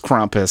bounds this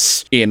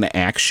Krampus in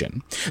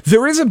action?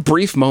 There is a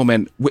brief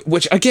moment,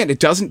 which again, it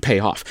doesn't pay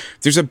off.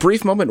 There's a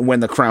brief moment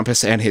when the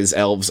Krampus and his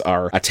elves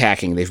are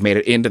attacking. They've made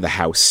it into the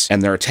house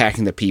and they're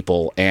attacking the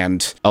people,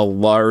 and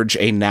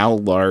a now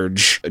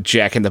large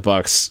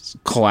Jack-in-the-Box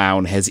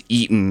clown has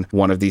eaten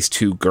one of these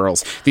two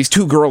girls. These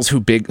two girls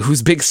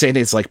whose big sin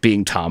is like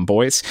being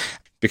tomboys.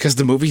 Because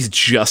the movie's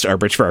just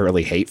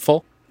arbitrarily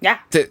hateful. Yeah.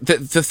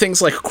 The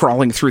things like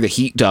crawling through the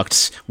heat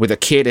ducts with a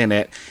kid in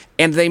it,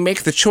 and they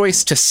make the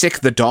choice to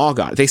sick the dog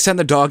on. They send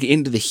the dog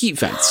into the heat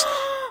vents.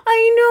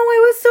 I know, I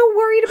was so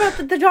worried about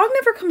that. The dog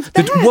never comes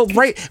back. Well,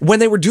 right. When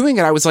they were doing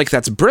it, I was like,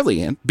 that's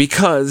brilliant,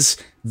 because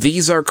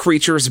these are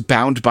creatures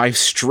bound by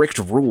strict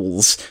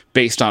rules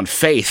based on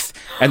faith,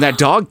 and that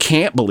dog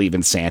can't believe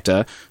in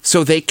Santa,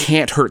 so they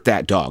can't hurt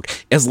that dog,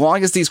 as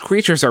long as these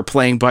creatures are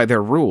playing by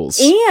their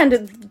rules.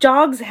 And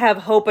dogs have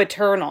hope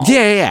eternal.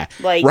 Yeah.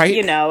 Like, right?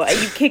 you know,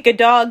 you kick a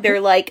dog, they're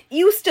like,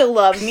 you still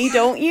love me,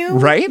 don't you?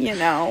 Right? You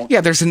know.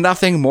 Yeah, there's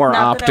nothing more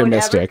Not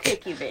optimistic.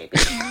 That I would ever kick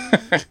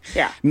you, baby.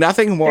 Yeah.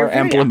 Nothing more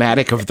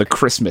emblematic of the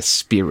Christmas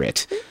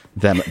spirit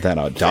than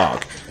a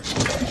dog.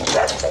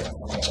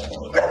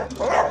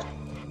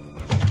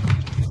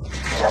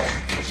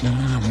 No,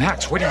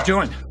 Max, what are you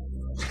doing?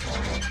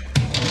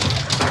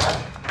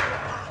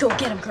 Go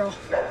get him, girl.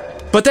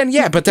 But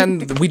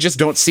then we just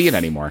don't see it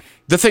anymore.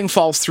 The thing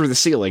falls through the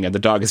ceiling and the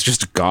dog is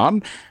just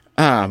gone.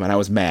 And I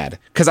was mad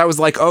because I was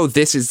like, oh,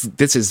 this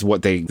is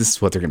what they're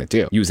gonna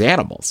do. Use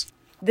animals.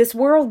 This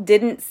world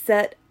didn't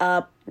set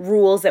up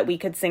rules that we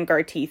could sink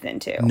our teeth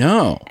into.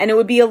 No. And it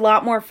would be a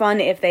lot more fun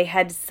if they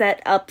had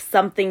set up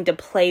something to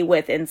play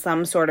with in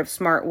some sort of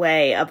smart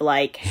way of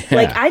like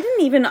I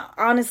didn't even,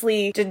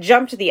 honestly, to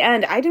jump to the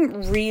end, I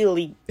didn't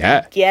really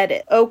get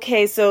it.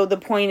 Okay, so the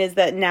point is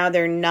that now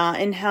they're not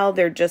in hell,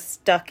 they're just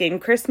stuck in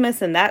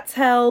Christmas, and that's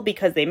hell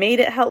because they made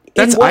it hell.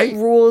 In what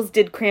rules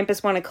did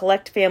Krampus want to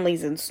collect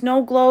families in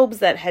snow globes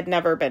that had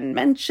never been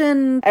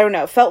mentioned? I don't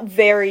know, it felt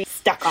very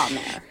stuck on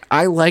there.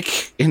 I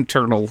like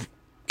internal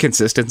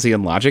consistency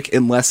and logic,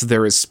 unless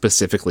there is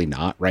specifically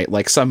not, right?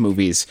 Like some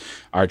movies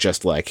are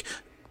just like,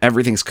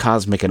 everything's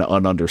cosmic and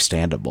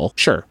ununderstandable.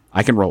 Sure,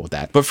 I can roll with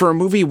that. But for a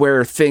movie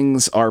where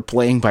things are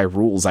playing by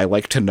rules, I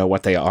like to know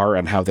what they are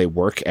and how they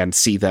work and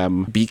see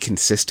them be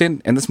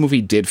consistent. And this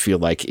movie did feel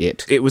like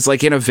it. It was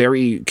like in a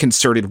very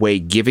concerted way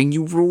giving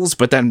you rules,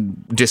 but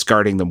then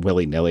discarding them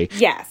willy-nilly.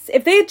 Yes.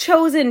 If they had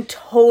chosen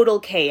total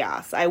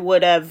chaos, I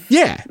would have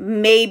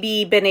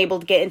maybe been able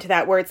to get into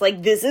that where it's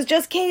like, this is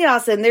just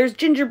chaos and there's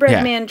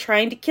gingerbread man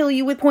trying to kill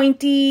you with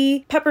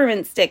pointy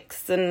peppermint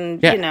sticks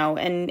and, you know,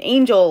 and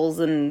angels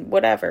and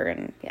whatever.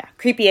 And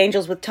creepy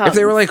angels with tongues. If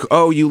they were like,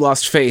 oh, you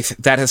lost faith,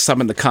 that has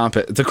summoned the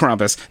Krampus.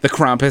 The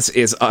Krampus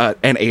is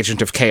an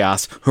agent of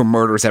chaos who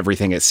murders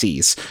everything it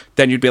sees.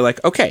 Then you'd be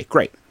like, okay,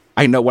 great.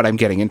 I know what I'm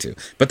getting into.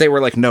 But they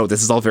were like, no,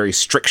 this is all very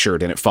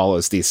strictured and it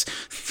follows these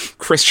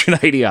Christian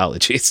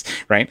ideologies,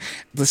 right?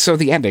 So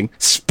the ending,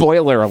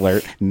 spoiler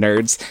alert,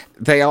 nerds,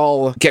 they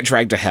all get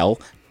dragged to hell,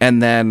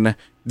 and then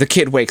the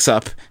kid wakes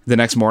up the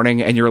next morning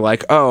and you're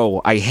like,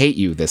 oh, I hate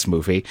you, this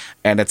movie.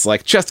 And it's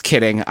like, just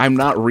kidding. I'm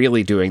not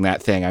really doing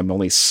that thing. I'm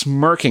only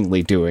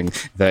smirkingly doing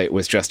that it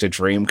was just a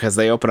dream, because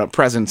they open up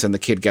presents and the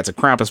kid gets a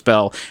Krampus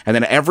bell. And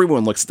then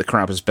everyone looks at the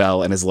Krampus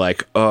bell and is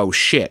like, oh,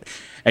 shit.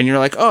 And you're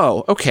like,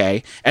 oh,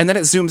 okay. And then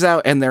it zooms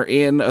out and they're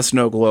in a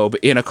snow globe,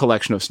 in a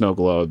collection of snow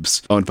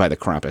globes owned by the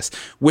Krampus,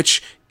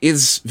 which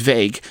is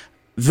vague.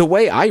 The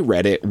way I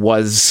read it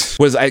was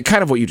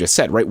kind of what you just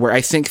said, right? Where I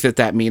think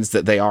that means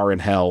that they are in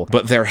hell,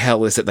 but their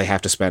hell is that they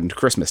have to spend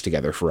Christmas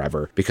together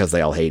forever because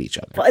they all hate each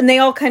other. Well, and they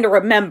all kind of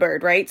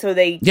remembered, right? So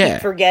they keep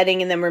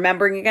forgetting and then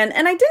remembering again.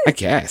 And I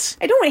guess.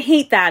 I don't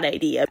hate that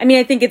idea. I mean,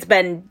 I think it's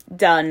been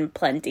done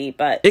plenty,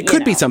 but it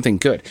could be something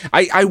good.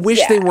 I wish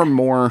they were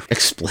more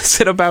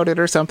explicit about it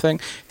or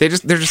something. They're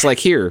just like,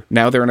 here,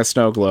 now they're in a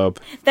snow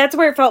globe. That's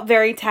where it felt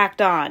very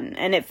tacked on.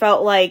 And it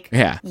felt like,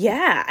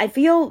 I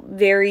feel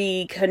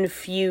very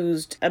confused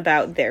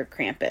about their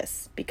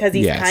Krampus because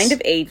he's kind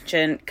of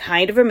ancient,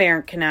 kind of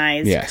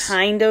Americanized,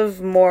 kind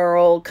of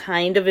moral,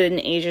 kind of an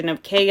agent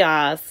of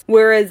chaos,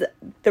 whereas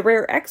the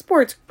Rare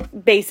Exports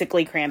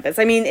basically Krampus.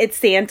 I mean, it's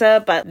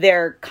Santa, but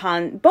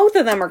both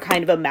of them are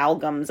kind of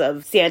amalgams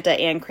of Santa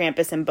and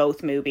Krampus in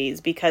both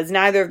movies because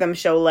neither of them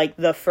show like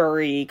the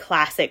furry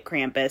classic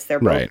Krampus. They're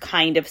both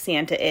kind of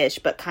Santa-ish,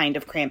 but kind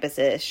of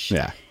Krampus-ish.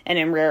 Yeah. And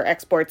in Rare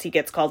Exports, he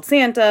gets called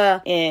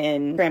Santa.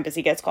 In Krampus,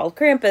 he gets called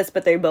Krampus,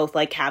 but they both,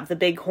 like, have the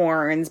big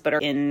horns, but are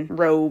in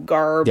robe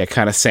garb. Yeah,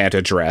 kind of Santa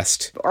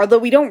dressed. Although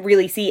we don't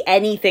really see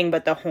anything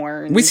but the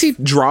horns. We see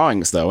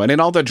drawings, though, and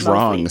in all the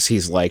drawings,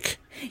 he's like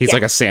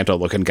a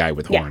Santa-looking guy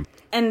with horns.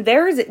 And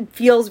theirs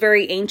feels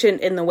very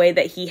ancient in the way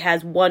that he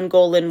has one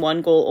goal and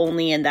one goal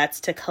only, and that's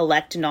to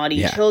collect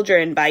naughty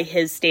children by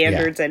his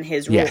standards and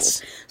his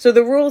rules. So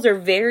the rules are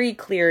very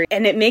clear,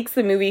 and it makes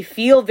the movie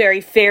feel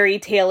very fairy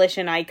tale-ish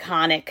and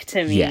iconic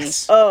to me.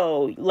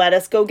 Oh, let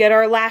us go get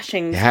our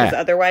lashings, because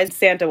otherwise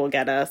Santa will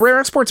get us. Rare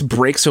Exports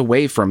breaks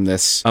away from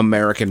this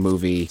American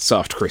movie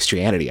soft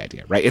Christianity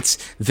idea, right?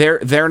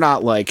 They're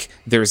not like,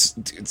 there's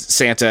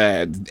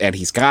Santa and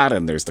he's God,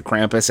 and there's the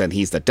Krampus and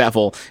he's the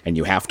devil, and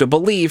you have to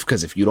believe,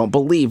 because if you don't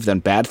believe, then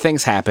bad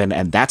things happen,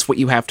 and that's what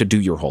you have to do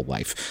your whole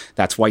life.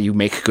 That's why you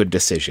make good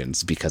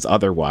decisions, because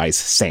otherwise,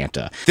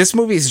 Santa. This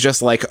movie's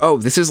just like, oh,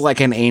 this is like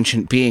an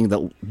ancient being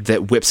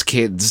that whips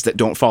kids that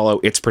don't follow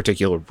its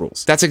particular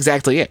rules. That's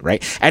exactly it,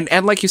 right?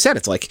 And like you said,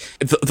 it's like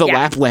the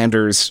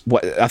Laplanders,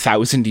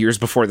 1,000 years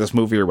before this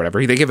movie or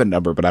whatever, they give a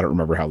number, but I don't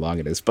remember how long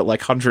it is, but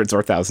like hundreds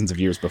or thousands of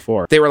years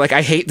before, they were like,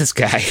 I hate this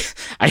guy.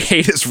 I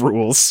hate his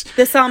rules.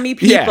 The Sami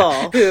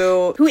people,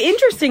 who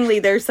interestingly,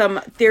 there's some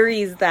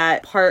theories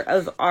that part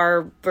of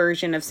our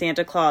version of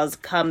Santa Claus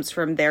comes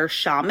from their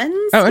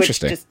shamans. Oh,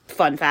 interesting. Which, just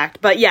fun fact.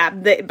 But yeah,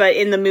 but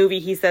in the movie,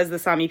 he says the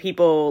Sami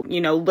people,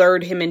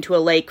 lured him into a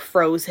lake,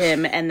 froze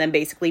him, and then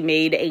basically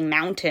made a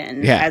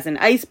mountain as an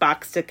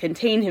icebox to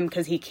contain him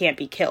because he can't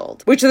be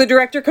killed. Which the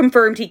director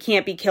confirmed he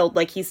can't be killed,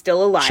 like he's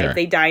still alive. Sure.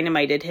 They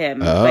dynamited him.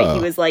 But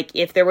he was like,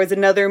 if there was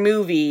another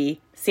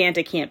movie,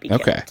 Santa can't be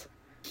killed.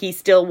 He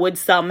still would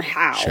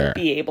somehow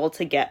be able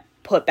to get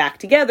put back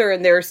together,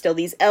 and there are still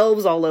these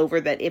elves all over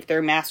that if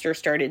their master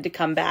started to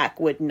come back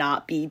would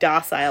not be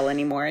docile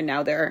anymore, and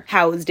now they're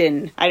housed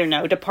in, I don't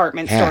know,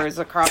 department stores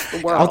across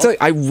the world. I'll tell you,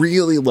 I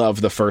really love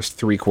the first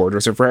 3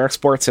 quarters of Rare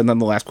Exports, and then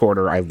the last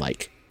quarter I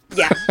like.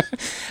 Yeah.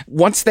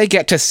 Once they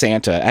get to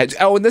Santa, and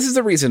this is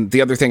the reason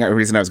I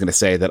was going to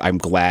say that I'm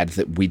glad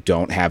that we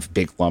don't have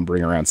big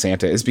lumbering around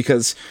Santa, is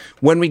because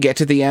when we get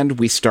to the end,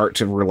 we start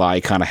to rely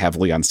kind of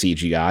heavily on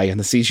CGI, and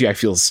the CGI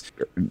feels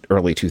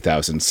early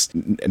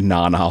 2000s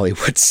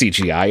non-Hollywood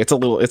CGI. It's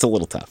a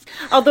little tough.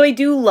 Although I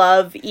do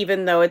love,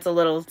 even though it's a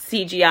little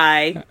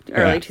CGI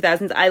early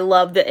 2000s, I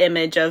love the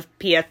image of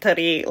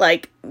Pietari,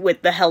 like,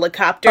 with the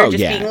helicopter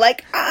being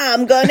like,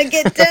 I'm gonna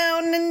get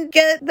down and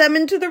get them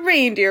into the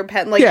reindeer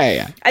pen. Like,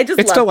 I just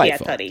love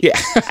delightful. Pietari. Yeah.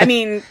 I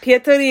mean,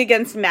 Pietari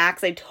against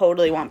Max, I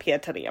totally want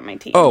Pietari on my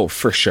team. Oh,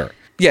 for sure.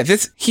 Yeah,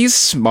 he's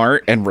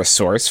smart and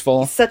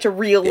resourceful. He's such a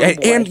real boy.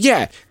 And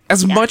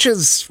as much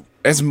as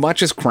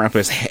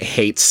Krampus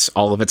hates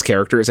all of its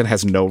characters and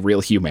has no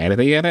real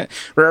humanity in it,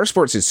 Rare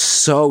Exports is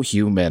so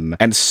human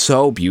and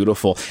so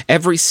beautiful.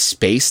 Every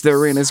space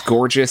they're in is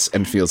gorgeous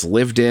and feels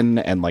lived in,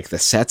 and like the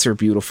sets are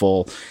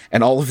beautiful,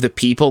 and all of the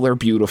people are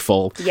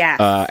beautiful,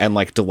 and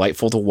like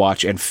delightful to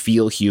watch and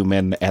feel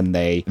human. And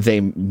they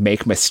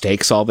make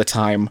mistakes all the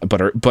time,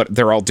 but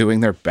they're all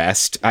doing their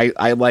best.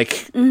 I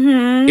like,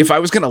 if I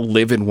was gonna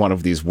live in one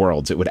of these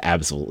worlds, it would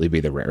absolutely be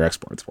the Rare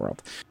Exports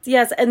world.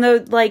 Yes, and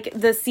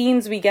the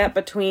scenes we get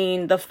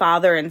between the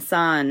father and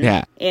son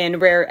in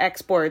Rare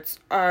Exports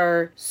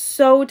are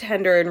so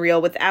tender and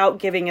real without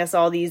giving us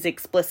all these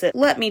explicit,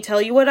 let me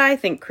tell you what I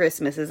think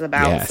Christmas is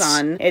about,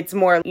 son. It's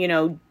more,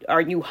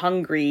 are you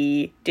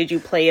hungry? Did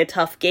you play a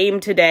tough game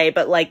today?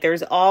 But like,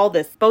 there's all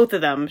this, both of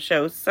them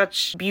show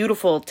such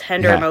beautiful,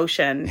 tender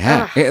emotion.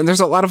 Yeah. And there's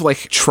a lot of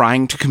like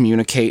trying to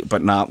communicate,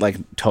 but not like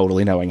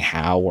totally knowing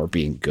how or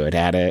being good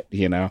at it,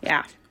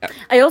 Yeah.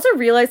 I also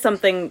realized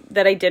something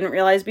that I didn't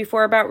realize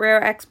before about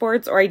Rare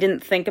Exports, or I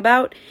didn't think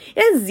about.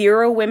 It has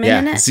 0 women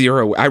in it.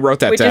 0. I wrote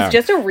that down. Which is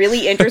just a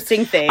really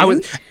interesting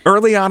thing.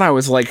 Early on, I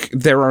was like,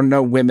 there are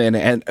no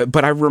women,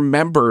 but I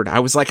remembered, I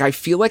was like, I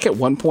feel like at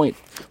one point,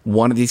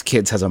 one of these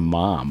kids has a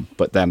mom,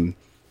 but then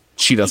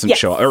she doesn't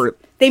show up.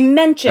 They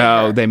mention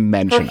her. They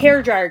mention her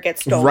hairdryer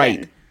gets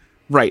stolen.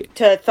 Right.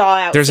 To thaw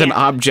out There's Santa. an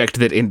object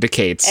that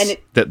indicates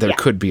that there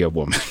could be a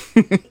woman.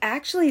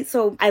 Actually,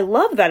 so I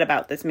love that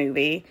about this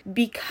movie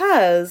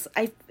because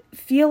I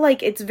feel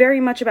like it's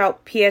very much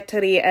about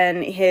Pietari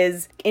and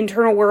his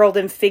internal world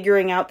and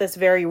figuring out this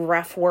very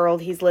rough world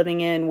he's living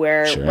in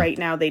where right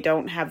now they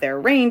don't have their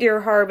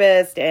reindeer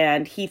harvest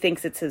and he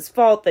thinks it's his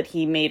fault that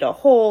he made a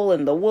hole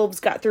and the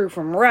wolves got through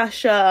from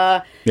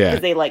Russia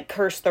because they like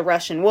cursed the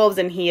Russian wolves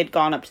and he had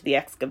gone up to the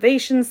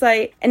excavation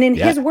site. And in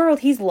his world,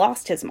 he's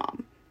lost his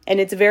mom. And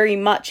it's very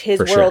much his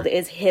world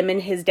is him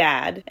and his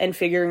dad and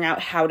figuring out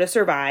how to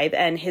survive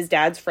and his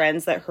dad's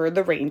friends that herd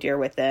the reindeer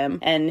with him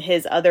and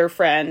his other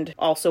friend,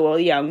 also a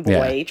young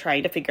boy,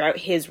 trying to figure out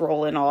his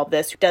role in all of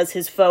this. Does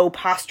his faux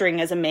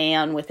posturing as a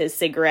man with his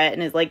cigarette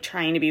and is like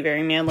trying to be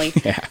very manly.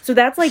 So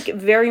that's like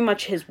very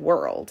much his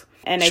world.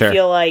 And I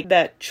feel like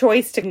that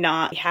choice to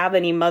not have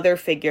any mother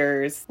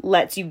figures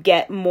lets you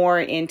get more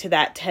into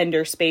that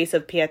tender space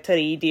of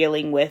Pietari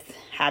dealing with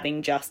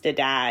having just a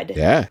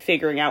dad,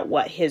 figuring out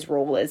what his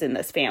role is in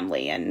this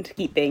family and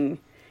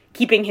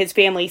keeping his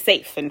family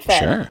safe and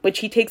fed, which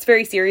he takes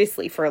very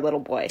seriously for a little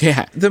boy.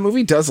 Yeah, the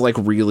movie does like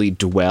really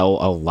dwell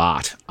a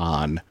lot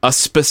on a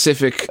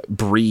specific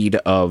breed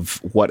of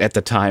what at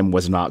the time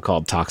was not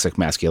called toxic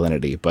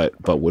masculinity, but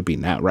would be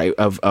now, right?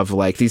 Of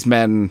like these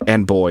men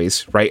and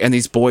boys, right? And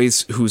these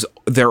boys whose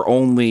their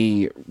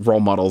only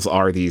role models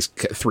are these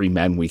three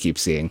men we keep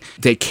seeing.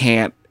 They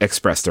can't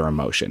express their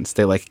emotions.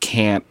 They like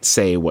can't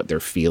say what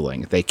they're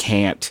feeling. They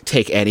can't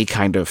take any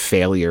kind of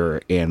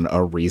failure in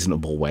a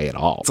reasonable way at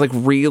all. It's like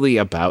really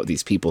about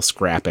these people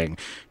scrapping,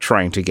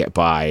 trying to get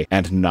by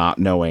and not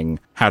knowing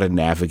how to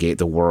navigate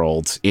the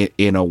world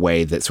in a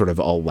way that sort of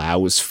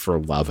allows for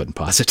love and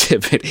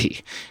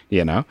positivity,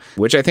 you know,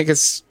 which I think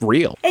is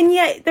real. And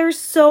yet they're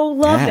so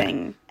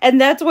loving. And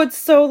that's what's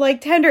so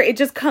like tender. It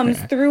just comes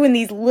through in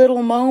these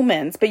little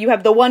moments. But you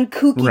have the one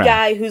kooky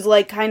guy who's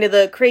like kind of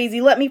the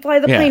crazy, let me fly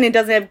the plane and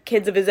doesn't have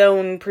kids of his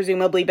own,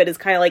 presumably, but is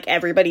kind of like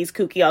everybody's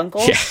kooky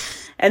uncle.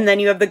 And then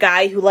you have the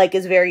guy who like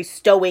is very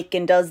stoic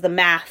and does the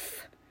math.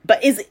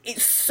 But is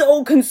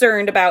so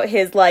concerned about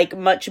his, like,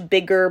 much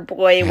bigger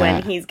boy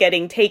when he's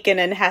getting taken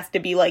and has to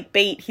be, like,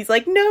 bait. He's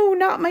like, no,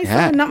 not my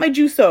son, not my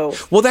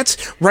Juso. Well,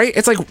 that's, right?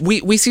 It's like,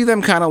 we see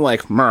them kind of,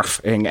 like,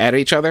 murphing at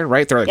each other,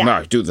 right? They're like,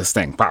 no, do this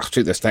thing,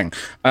 do this thing.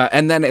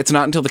 And then it's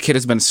not until the kid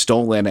has been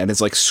stolen and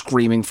is, like,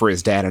 screaming for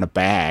his dad in a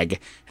bag.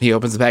 And he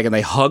opens the bag and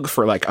they hug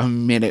for, like, a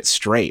minute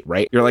straight,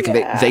 right? You're like,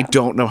 they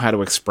don't know how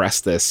to express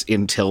this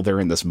until they're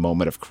in this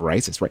moment of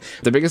crisis, right?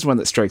 The biggest one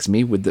that strikes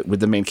me with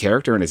the main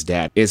character and his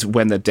dad is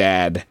when the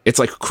dad, it's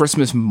like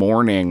Christmas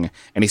morning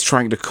and he's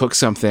trying to cook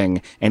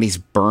something and he's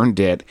burned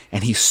it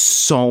and he's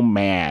so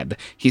mad.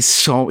 He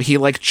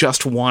like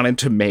just wanted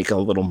to make a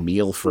little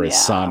meal for his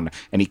son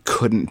and he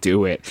couldn't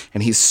do it.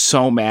 And he's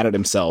so mad at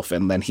himself.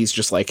 And then he's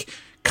just like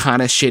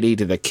kind of shitty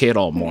to the kid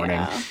all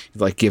morning,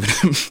 like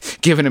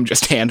giving him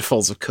just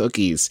handfuls of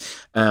cookies.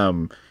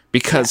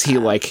 Because he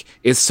like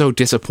is so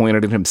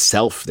disappointed in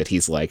himself that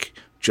he's like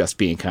just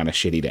being kind of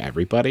shitty to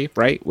everybody.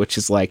 Right. Which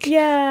is like,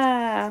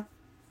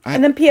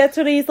 and then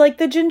Pietari's like,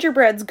 the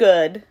gingerbread's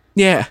good.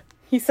 Yeah.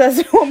 He says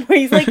at one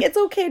point, he's like, it's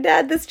okay,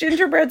 Dad, this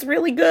gingerbread's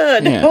really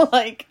good.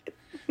 Like,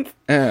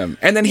 and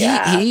then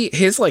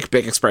his like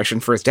big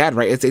expression for his dad,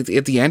 right?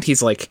 At the end,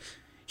 he's like,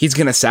 he's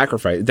going to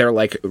sacrifice. They're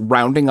like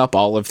rounding up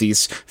all of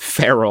these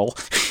feral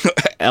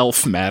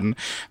elf men.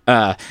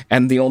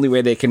 And the only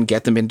way they can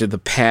get them into the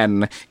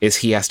pen is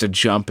he has to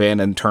jump in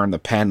and turn the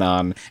pen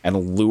on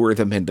and lure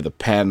them into the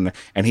pen.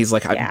 And he's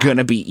like, I'm going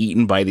to be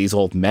eaten by these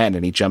old men.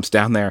 And he jumps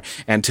down there.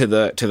 And to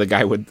the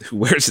guy who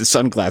wears his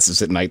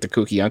sunglasses at night, the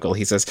kooky uncle,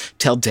 he says,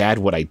 tell Dad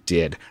what I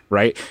did,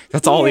 right?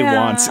 That's all he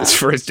wants is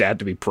for his dad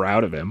to be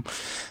proud of him.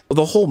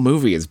 The whole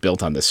movie is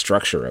built on this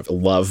structure of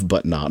love,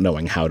 but not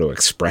knowing how to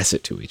express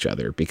it to each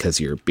other because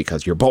you're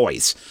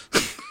boys.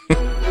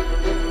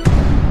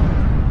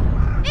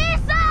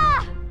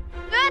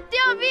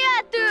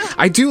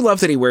 I do love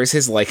that he wears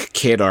his like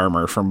kid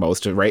armor for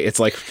most of it, right? It's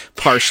like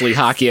partially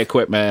hockey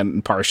equipment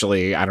and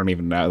partially, I don't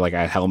even know, like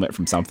a helmet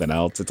from something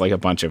else. It's like a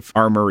bunch of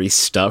armory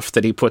stuff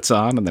that he puts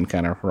on and then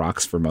kind of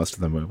rocks for most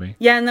of the movie.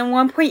 Yeah, and then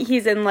one point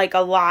he's in like a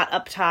lot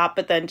up top,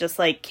 but then just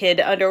like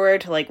kid underwear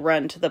to like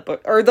run to the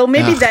book. Or though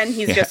maybe then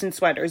he's just in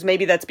sweaters.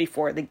 Maybe that's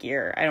before the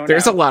gear. I don't know.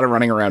 There's a lot of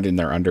running around in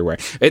their underwear.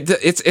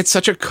 It's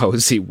such a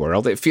cozy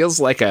world. It feels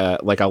like a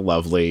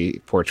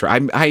lovely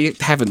portrait. I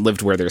haven't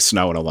lived where there's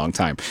snow in a long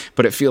time,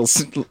 but it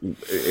feels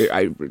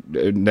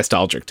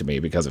nostalgic to me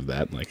because of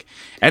that. Like,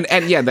 and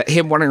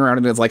him running around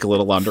in his like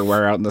little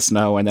underwear out in the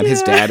snow, and then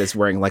his dad is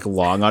wearing like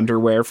long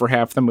underwear for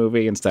half the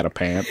movie instead of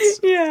pants.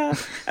 Yeah.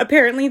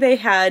 Apparently they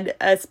had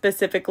a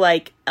specific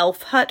like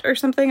elf hut or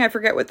something. I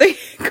forget what they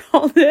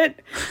called it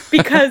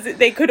because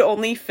they could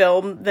only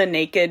film the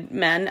naked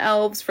men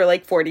elves for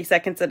like 40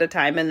 seconds at a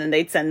time, and then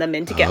they'd send them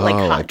in to get like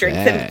hot drinks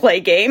and play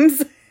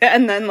games.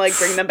 And then, like,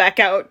 bring them back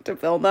out to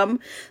film them.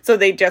 So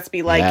they'd just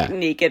be, like,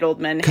 naked old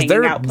men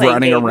hanging out, playing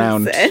games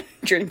around and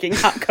drinking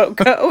hot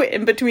cocoa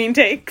in between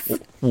takes.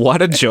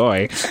 What a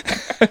joy.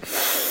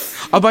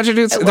 A bunch of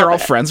dudes, they're all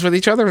it. friends with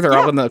each other. They're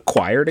all in the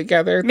choir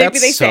together. Maybe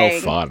That's they so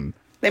sang. fun.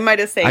 They might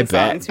have sang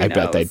songs. I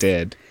bet they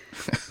did.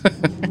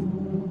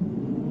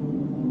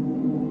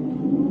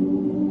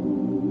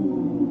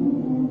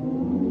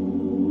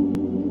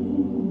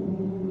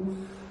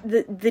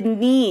 The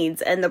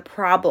needs and the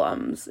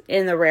problems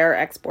in the rare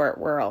export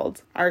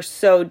world are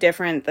so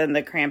different than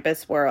the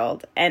Krampus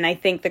world. And I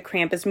think the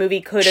Krampus movie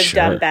could have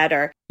done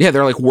better. Yeah,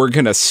 they're like, we're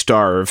going to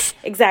starve.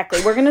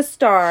 Exactly. We're going to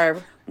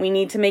starve. We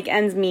need to make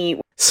ends meet.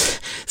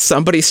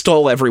 Somebody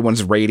stole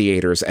everyone's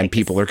radiators and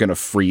people are going to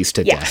freeze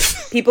to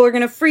death. People are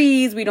going to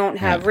freeze. We don't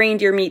have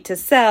reindeer meat to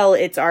sell.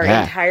 It's our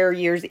entire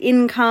year's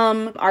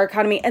income, our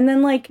economy. And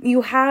then, like,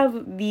 you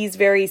have these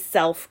very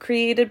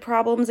self-created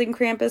problems in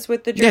Krampus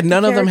with the jerky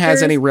none of them has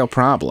characters, any real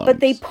problems. But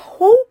they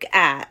poke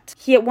at.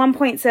 He at one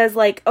point says,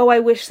 like, oh, I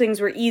wish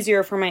things were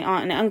easier for my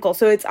aunt and uncle.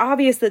 So it's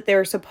obvious that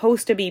they're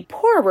supposed to be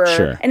poorer.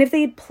 Sure. And if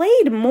they had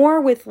played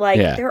more with, like,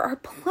 there are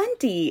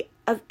plenty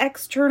of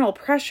external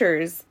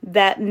pressures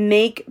that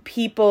make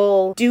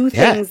people do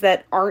things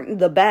that aren't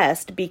the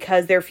best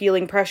because they're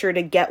feeling pressure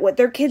to get what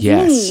their kids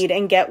need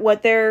and get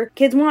what their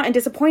kids want, and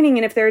disappointing.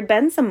 And if there had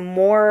been some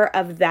more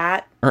of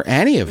that, or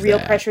any of real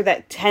that pressure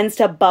that tends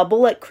to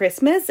bubble at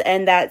Christmas,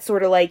 and that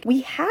sort of like,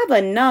 we have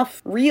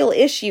enough real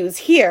issues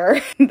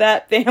here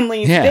that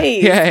families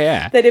face,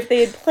 that if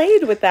they had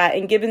played with that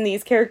and given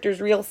these characters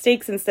real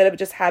stakes instead of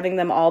just having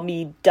them all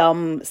be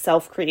dumb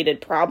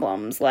self-created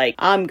problems, like,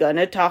 I'm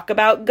gonna talk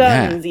about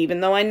guns even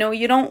though I know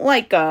you don't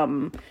like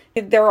them.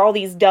 There are all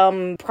these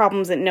dumb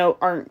problems that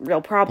aren't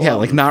real problems. Yeah,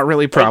 like not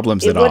really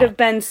problems at all. It would have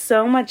been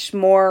so much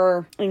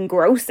more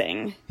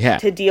engrossing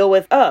to deal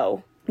with,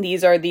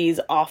 these are these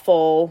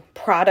awful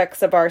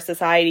products of our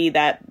society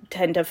that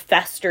tend to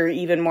fester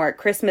even more at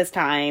Christmas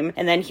time.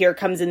 And then here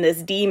comes in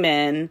this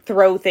demon,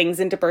 throw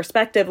things into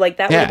perspective. Like,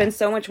 that would have been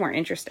so much more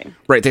interesting.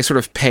 Right. They sort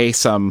of pay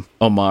some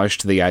homage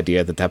to the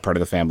idea that that part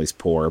of the family's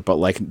poor, but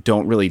like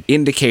don't really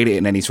indicate it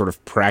in any sort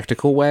of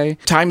practical way.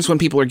 Times when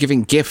people are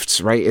giving gifts,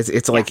 right?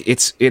 It's like,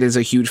 it is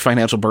a huge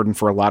financial burden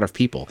for a lot of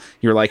people.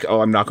 You're like, oh,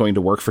 I'm not going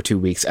to work for 2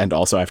 weeks and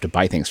also I have to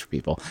buy things for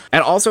people.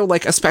 And also,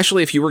 like,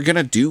 especially if you were going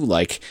to do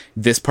like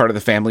this part of the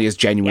family is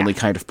genuinely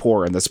kind of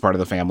poor and this part of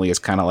the family is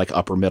kind of like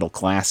upper middle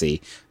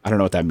classy. I don't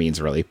know what that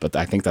means really, but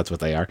I think that's what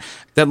they are.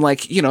 Then,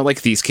 like, you know,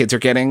 like these kids are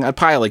getting a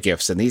pile of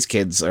gifts and these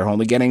kids are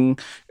only getting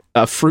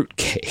a fruit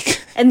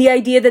cake. And the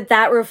idea that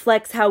that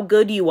reflects how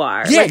good you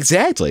are. Yeah, like,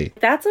 exactly.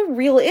 That's a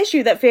real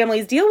issue that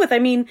families deal with. I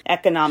mean,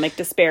 economic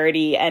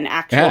disparity and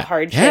actual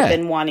hardship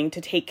and wanting to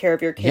take care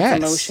of your kids'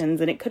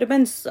 emotions. And it could have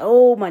been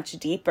so much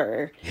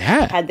deeper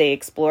had they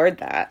explored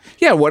that.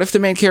 Yeah, what if the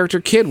main character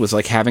kid was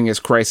like having his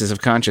crisis of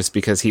conscience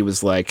because he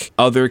was like,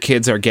 other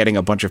kids are getting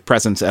a bunch of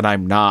presents and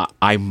I'm not.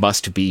 I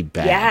must be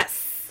bad.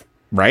 Yes.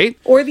 Right?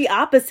 Or the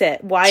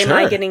opposite. Why am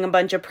I getting a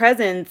bunch of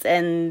presents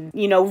and,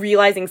 you know,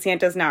 realizing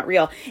Santa's not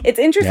real? It's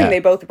interesting they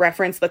both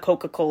reference the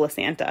Coca-Cola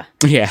Santa.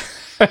 Yeah.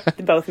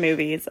 Both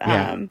movies.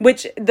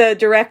 Which the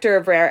director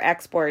of Rare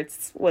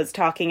Exports was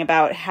talking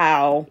about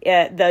how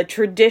the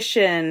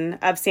tradition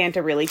of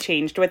Santa really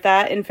changed with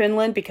that in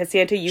Finland, because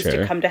Santa used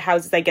to come to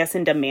houses, I guess,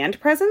 and demand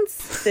presents.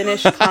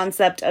 Finnish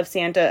concept of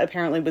Santa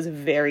apparently was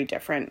very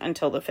different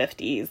until the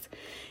 50s.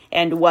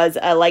 And was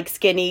a, like,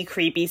 skinny,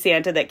 creepy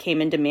Santa that came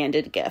and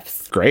demanded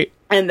gifts. Great.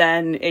 And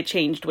then it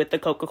changed with the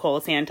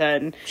Coca-Cola Santa.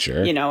 And,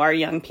 you know, our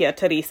young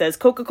Pietari says,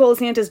 Coca-Cola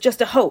Santa's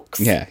just a hoax.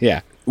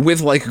 Yeah.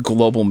 With, like,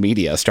 global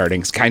media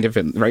starting kind of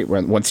in, right,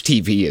 once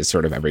TV is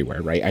sort of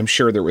everywhere, right? I'm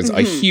sure there was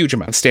a huge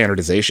amount of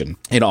standardization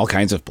in all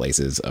kinds of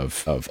places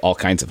of all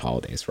kinds of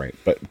holidays, right?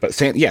 But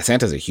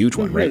Santa's a huge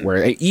one, right?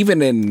 Where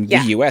even in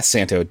the U.S.,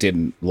 Santa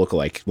didn't look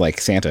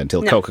like Santa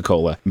until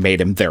Coca-Cola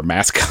made him their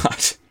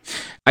mascot.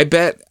 I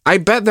bet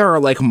there are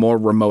like more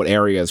remote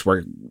areas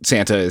where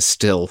Santa is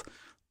still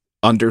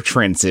under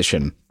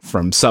transition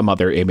from some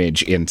other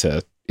image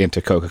into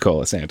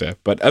Coca-Cola Santa,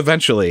 but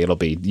eventually it'll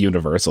be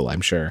universal,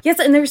 I'm sure. Yes,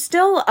 and there's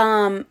still,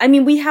 I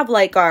mean, we have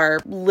like our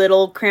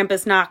little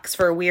Krampus knocks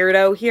for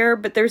weirdo here,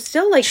 but there's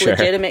still like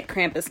legitimate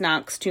Krampus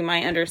knocks, to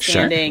my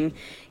understanding,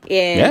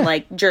 in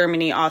like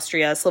Germany,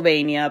 Austria,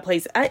 Slovenia,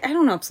 I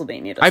don't know if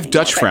Slovenia does. I have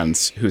Dutch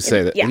friends who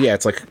say that,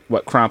 it's like,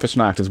 what,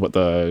 Krampusnacht is what,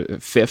 the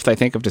 5th, I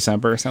think, of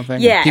December or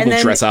something? Yeah. People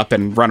dress up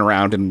and run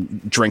around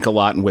and drink a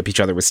lot and whip each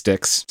other with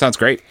sticks. Sounds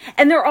great.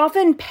 And they're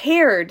often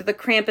paired, the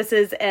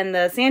Krampuses and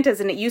the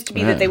Santas, and it used to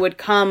be that they would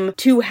come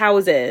to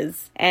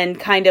houses and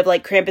kind of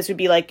like Krampus would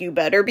be like, you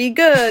better be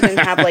good, and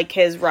have like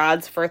his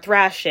rods for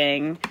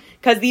thrashing.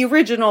 Because the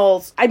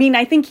originals, I mean,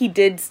 I think he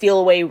did steal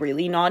away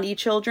really naughty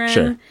children.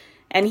 Sure.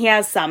 And he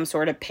has some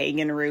sort of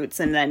pagan roots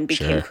and then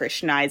became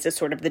Christianized as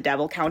sort of the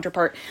devil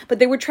counterpart. But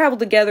they would travel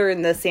together,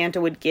 and the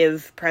Santa would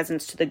give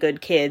presents to the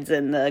good kids,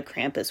 and the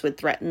Krampus would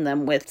threaten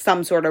them with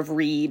some sort of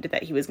reed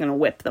that he was going to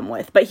whip them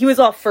with. But he was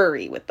all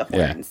furry with the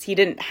horns. He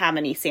didn't have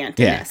any Santaness.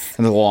 Yeah,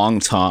 and the long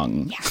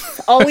tongue.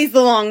 Yes, always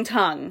the long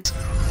tongue.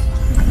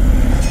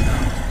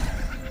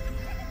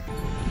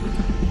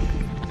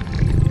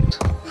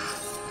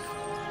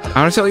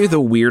 I want to tell you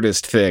the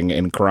weirdest thing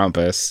in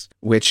Krampus,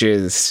 which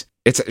is,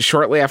 it's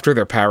shortly after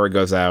their power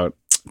goes out.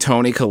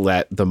 Toni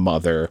Collette, the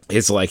mother,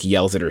 is like,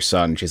 yells at her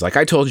son. She's like,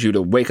 I told you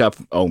to wake up,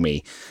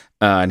 Omni.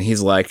 And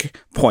he's like,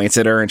 points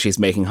at her, and she's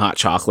making hot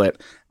chocolate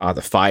on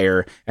the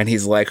fire. And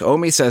he's like,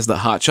 Omni says that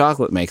hot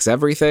chocolate makes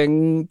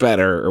everything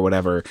better or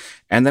whatever.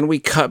 And then we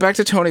cut back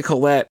to Toni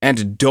Collette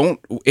and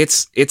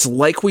it's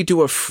like we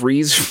do a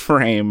freeze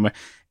frame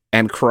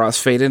and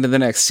crossfade into the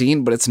next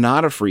scene, but it's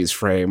not a freeze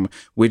frame.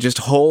 We just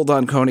hold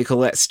on Toni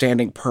Collette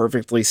standing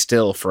perfectly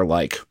still for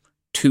like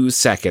 2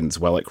 seconds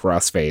while it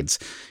crossfades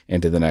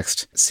into the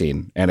next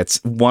scene. And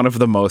it's one of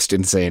the most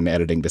insane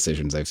editing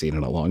decisions I've seen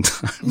in a long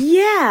time.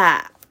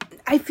 Yeah.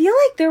 I feel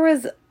like there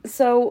was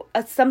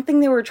something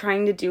they were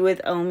trying to do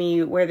with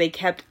Omi where they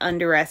kept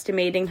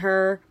underestimating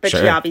her, but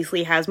she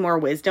obviously has more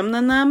wisdom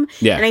than them.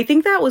 Yeah. And I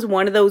think that was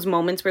one of those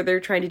moments where they're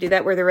trying to do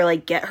that, where they were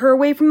like, get her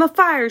away from the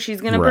fire. She's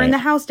going to burn the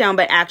house down.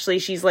 But actually,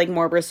 she's like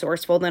more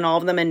resourceful than all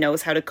of them and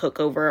knows how to cook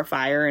over a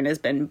fire and has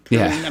been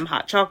brewing them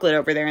hot chocolate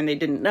over there and they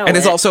didn't know. And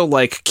it's also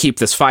like, keep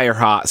this fire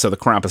hot so the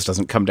Krampus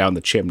doesn't come down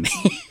the chimney.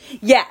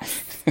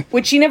 Yes.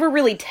 Which she never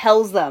really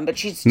tells them, but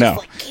she's just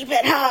like, keep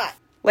it hot.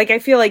 Like, I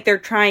feel like they're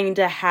trying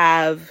to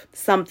have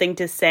something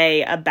to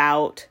say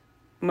about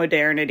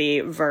modernity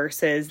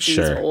versus these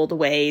old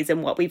ways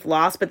and what we've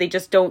lost, but they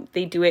just don't.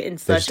 They do it in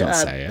such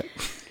a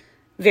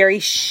very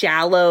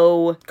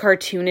shallow,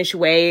 cartoonish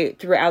way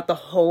throughout the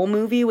whole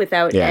movie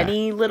without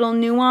any little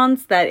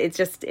nuance that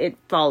it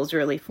falls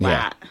really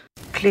flat.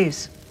 Yeah.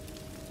 Please,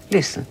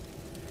 listen.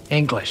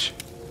 English.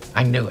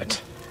 I knew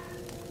it.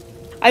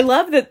 I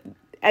love that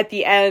at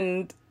the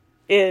end...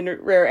 in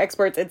Rare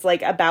Exports, it's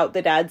like about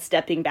the dad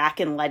stepping back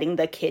and letting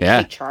the kid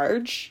take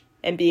charge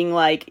and being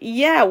like,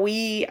 yeah,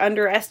 we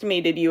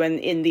underestimated you. And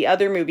in the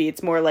other movie,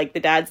 it's more like the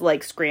dad's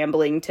like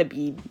scrambling to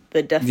be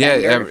the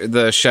defender. Yeah,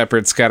 the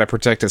shepherd's got to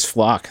protect his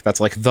flock. That's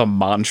like the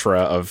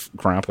mantra of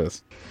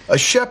Krampus. A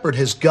shepherd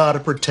has got to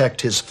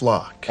protect his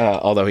flock.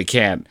 Although he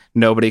can't.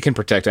 Nobody can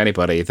protect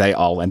anybody. They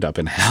all end up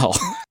in hell.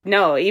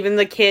 No, even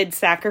the kid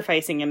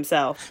sacrificing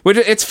himself. Which,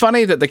 it's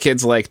funny that the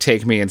kid's like,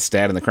 take me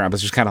instead, and the Krampus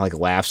just kind of like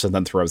laughs and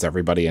then throws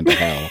everybody into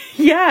hell.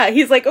 Yeah,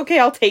 he's like, okay,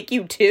 I'll take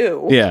you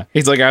too. Yeah,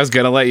 he's like, I was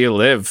gonna let you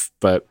live,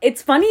 but...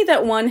 It's funny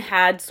that one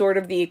had sort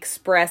of the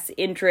express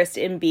interest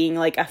in being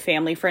like a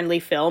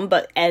family-friendly film,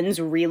 but ends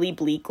really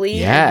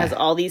bleakly and has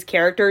all these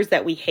characters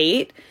that we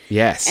hate.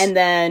 Yes. And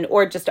then,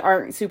 or just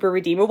aren't super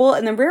redeemable.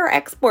 And then Rare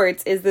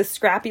Exports is this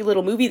scrappy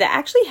little movie that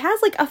actually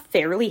has like a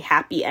fairly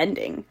happy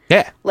ending.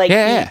 Yeah. Like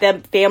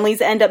the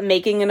families end up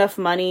making enough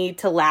money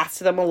to last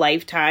them a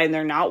lifetime.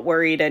 They're not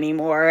worried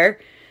anymore.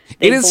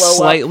 It is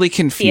slightly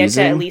confusing.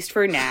 Santa, at least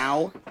for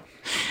now.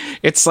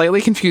 It's slightly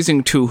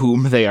confusing to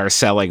whom they are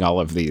selling all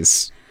of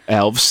these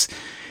elves.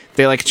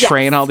 They like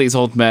train all these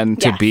old men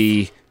to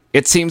be...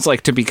 It seems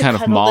like to be kind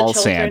of mall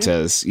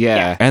Santas.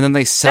 Yeah. And then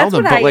they sell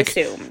them. But like,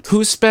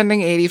 who's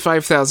spending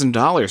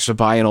 $85,000 to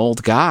buy an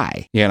old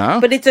guy, you know?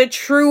 But it's a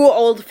true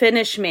old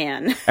Finnish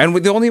man. And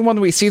the only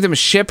one we see them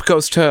ship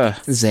goes to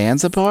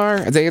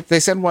Zanzibar. They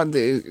send one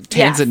to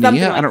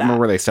Tanzania. I don't remember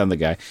where they send the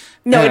guy.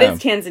 No, it is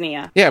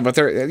Tanzania. Yeah, but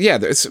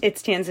it's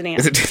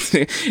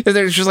Tanzania.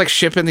 They're just like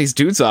shipping these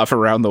dudes off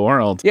around the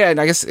world. Yeah, and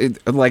I guess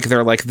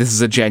they're like, this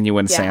is a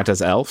genuine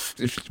Santa's elf.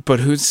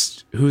 But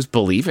who's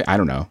believing? I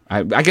don't know.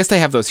 I guess they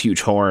have those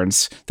huge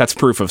horns. That's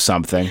proof of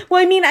something. Well,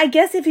 I mean, I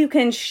guess if you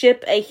can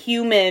ship a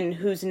human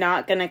who's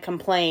not going to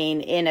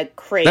complain in a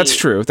crate. That's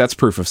true. That's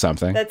proof of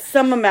something. That's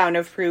some amount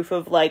of proof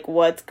of like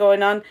what's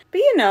going on. But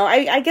you know,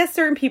 I guess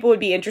certain people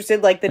would be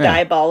interested, like the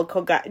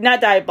diabolical guy.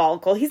 Not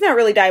diabolical. He's not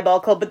really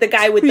diabolical, but the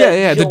guy with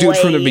the dude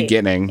from the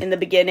beginning. In the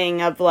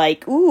beginning of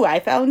like, ooh, I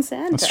found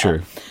Santa. That's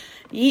true.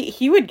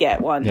 He would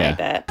get one, I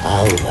bet.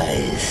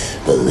 Always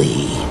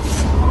believe.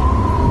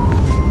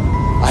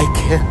 I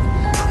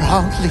can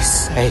proudly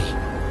say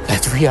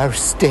that we are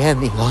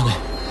standing on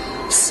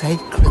a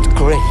sacred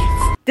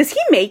grave. Does he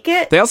make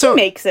it? They also he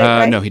makes it.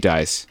 Right? No, he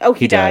dies. Oh,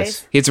 he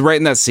dies. It's right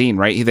in that scene,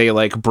 right? They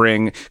like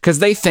bring, because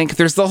they think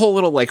there's the whole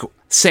little like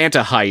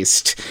Santa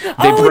heist.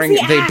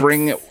 They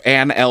bring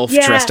an elf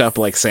dressed up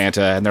like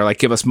Santa, and they're like,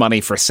 "Give us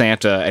money for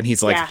Santa," and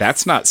he's like,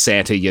 "That's not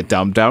Santa, you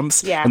dum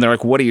dums." Yeah. And they're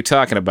like, "What are you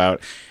talking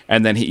about?"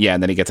 And then he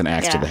gets an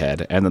axe to the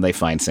head, and then they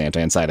find Santa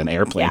inside an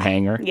airplane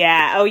hangar.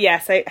 Yeah. Oh,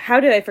 yes.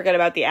 How did I forget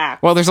about the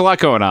axe? Well, there's a lot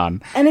going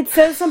on. And it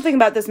says something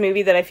about this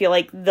movie that I feel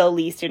like the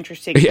least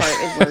interesting part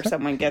is where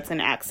someone gets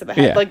an axe to the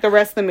head. Yeah. Like, the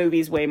rest of the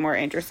movie is way more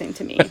interesting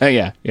to me.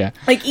 Yeah.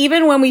 Like,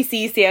 even when we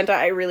see Santa,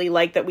 I really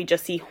like that we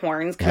just see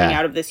horns coming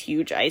out of this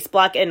huge ice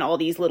block and all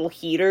these little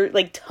heaters,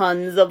 like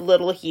tons of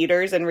little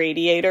heaters and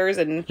radiators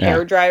and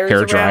hair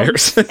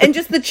dryers. And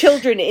just the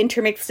children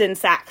intermixed in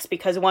sacks,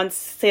 because once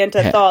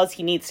Santa thaws,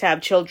 he needs to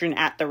have children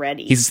at the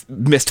ready. He's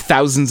missed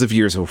thousands of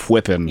years of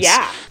whippings.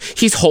 Yeah.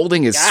 He's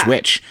holding his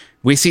switch.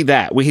 We see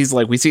that. We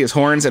see his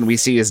horns and we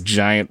see his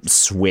giant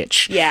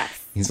switch.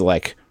 Yes. He's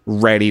like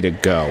ready to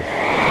go.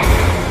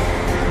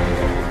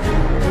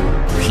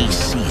 He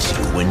sees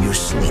you when you're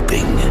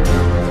sleeping.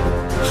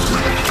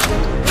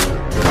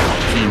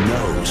 He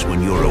knows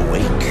when you're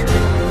awake.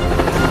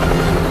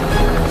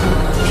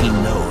 He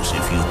knows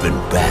if you've been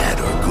bad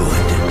or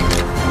good.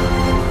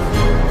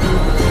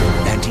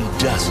 And he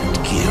doesn't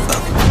give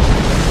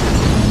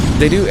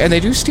They do, and they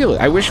do steal it.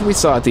 I wish we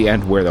saw at the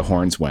end where the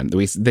horns went.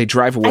 They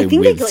drive away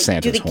with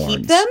Santa's do they horns,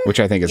 keep them?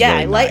 which I think is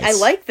really nice. I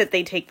like that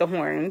they take the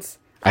horns.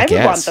 I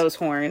would want those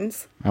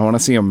horns. I want to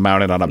see them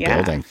mounted on a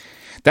building.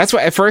 That's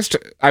why at first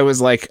I was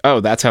like, oh,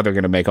 that's how they're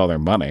going to make all their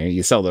money.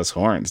 You sell those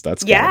horns.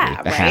 That's going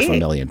to be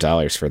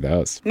 $500,000 for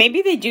those.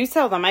 Maybe they do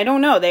sell them. I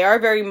don't know. They're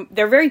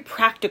very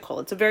practical.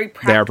 It's a very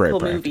practical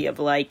movie of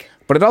like.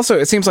 But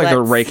it seems like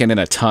they're raking in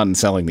a ton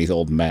selling these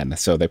old men.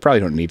 So they probably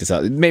don't need to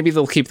sell. Maybe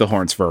they'll keep the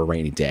horns for a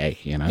rainy day,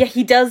 you know? Yeah,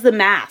 he does the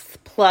math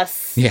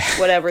plus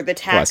whatever the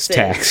tax is.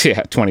 Plus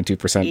tax,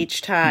 22%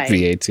 each time.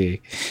 VAT.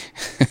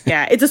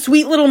 Yeah, it's a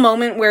sweet little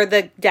moment where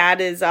the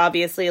dad is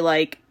obviously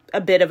like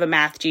a bit of a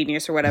math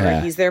genius or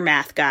whatever. He's their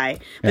math guy.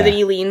 But then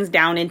he leans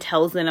down and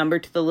tells the number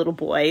to the little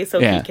boy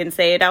so he can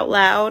say it out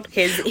loud.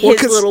 His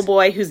little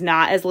boy who's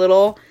not as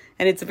little.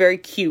 And it's a very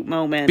cute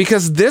moment.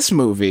 Because this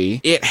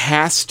movie, it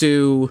has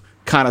to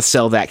kind of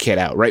sell that kid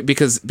out, right?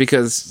 Because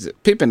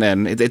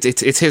Pippinen,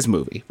 it's his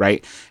movie,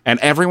 right? And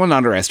everyone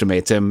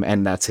underestimates him,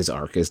 and that's his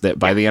arc, is that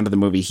by the end of the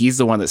movie, he's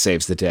the one that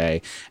saves the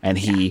day, and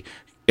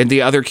and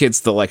the other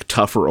kid's the like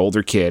tougher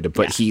older kid,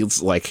 but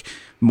he's like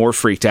more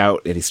freaked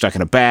out, and he's stuck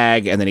in a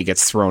bag, and then he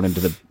gets thrown into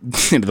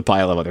the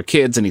pile of other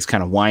kids, and he's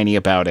kind of whiny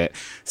about it.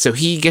 So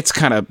he gets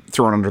kind of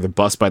thrown under the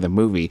bus by the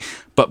movie.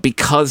 But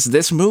because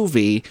this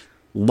movie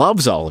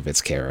loves all of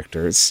its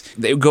characters,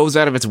 it goes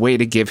out of its way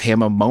to give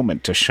him a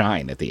moment to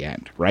shine at the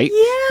end, right?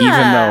 Yeah.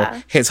 Even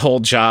though his whole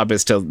job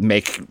is to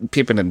make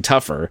Pippinen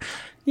tougher,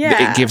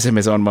 it gives him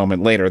his own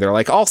moment later. They're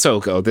like,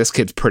 also, this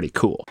kid's pretty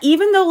cool.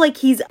 Even though like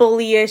he's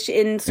bullyish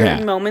in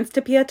certain moments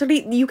to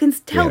Pietari, you can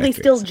tell they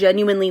still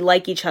genuinely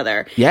like each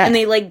other. Yeah. And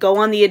they like go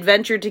on the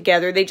adventure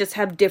together. They just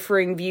have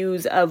differing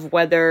views of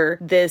whether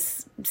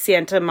this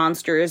Santa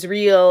monster is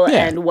real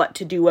and what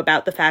to do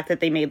about the fact that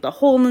they made the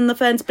hole in the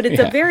fence. But it's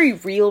a very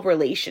real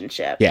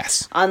relationship.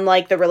 Yes.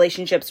 Unlike the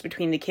relationships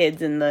between the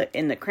kids in the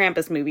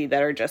Krampus movie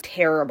that are just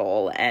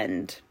terrible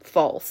and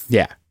false.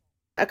 Yeah.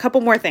 A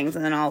couple more things,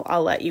 and then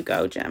I'll let you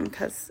go, Jim,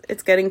 because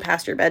it's getting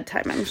past your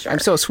bedtime, I'm sure. I'm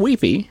so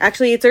sweepy.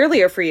 Actually, it's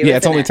earlier for you,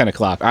 it's only 10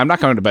 o'clock. I'm not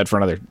going to bed for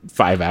another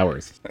 5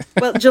 hours.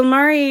 Well,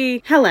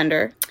 Jalmari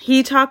Hellender,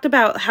 he talked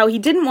about how he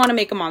didn't want to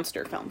make a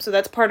monster film, so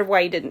that's part of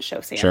why he didn't show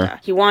Santa. Sure.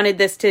 He wanted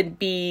this to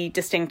be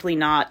distinctly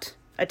not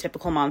a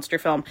typical monster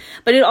film,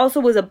 but it also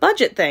was a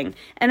budget thing.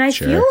 And I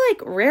feel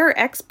like Rare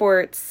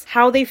Exports,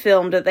 how they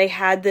filmed it, they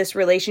had this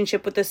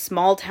relationship with this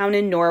small town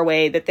in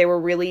Norway, that they were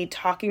really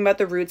talking about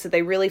the roots, that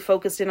they really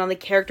focused in on the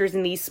characters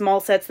in these small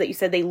sets that you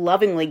said they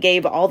lovingly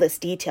gave all this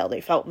detail. They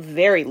felt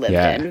very lived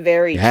in,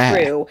 very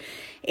true.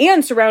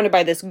 And surrounded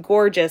by this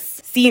gorgeous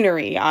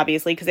scenery,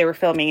 obviously, because they were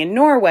filming in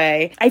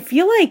Norway. I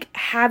feel like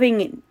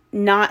having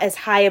not as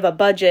high of a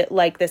budget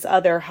like this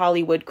other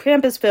Hollywood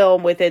Krampus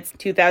film with its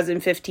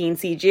 2015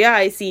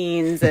 CGI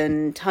scenes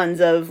and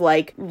tons of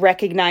like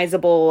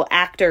recognizable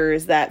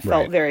actors that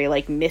felt very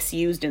like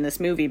misused in this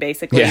movie,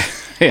 basically.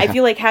 I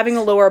feel like having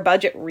a lower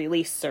budget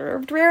really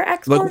served Rare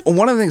Exports. Look,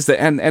 one of the things that,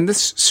 and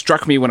this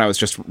struck me when I was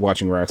just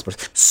watching Rare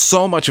Exports,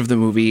 so much of the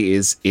movie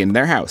is in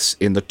their house,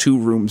 in the 2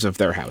 rooms of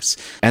their house.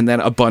 And then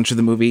a bunch of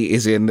the movie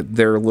is in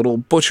their little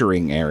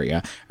butchering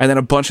area. And then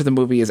a bunch of the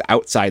movie is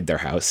outside their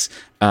house.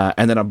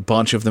 And then a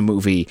bunch of the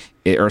movie,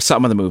 or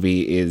some of the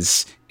movie,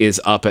 is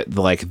up at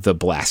like the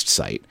blast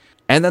site.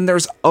 And then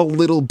there's a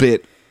little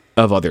bit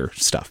of other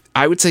stuff.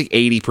 I would say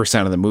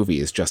 80% of the movie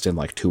is just in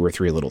like 2 or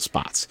 3 little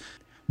spots.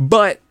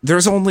 But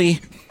there's only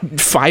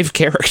 5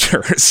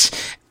 characters,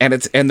 and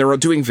they're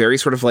doing very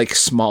sort of like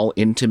small,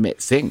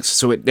 intimate things.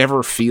 So it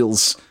never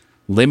feels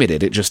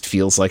limited. It just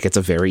feels like it's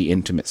a very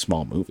intimate,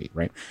 small movie,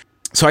 right?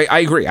 So I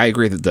agree. I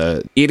agree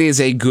that it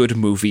is a good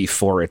movie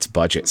for its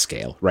budget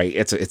scale, right?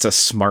 It's a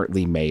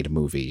smartly made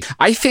movie.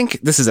 I think,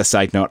 this is a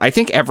side note, I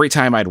think every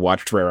time I'd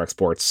watched Rare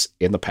Exports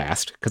in the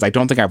past, because I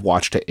don't think I've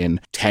watched it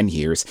in 10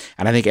 years,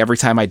 and I think every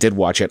time I did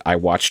watch it, I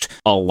watched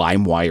a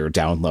LimeWire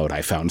download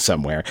I found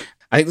somewhere.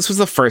 I think this was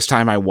the first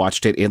time I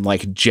watched it in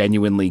like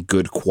genuinely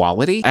good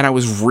quality, and I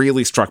was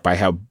really struck by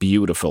how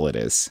beautiful it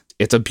is.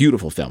 It's a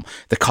beautiful film.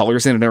 The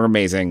colors in it are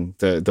amazing.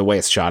 The way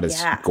it's shot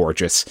is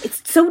gorgeous.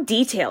 It's so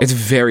detailed. It's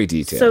very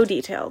detailed. So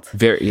detailed.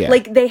 Very,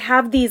 Like they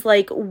have these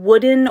like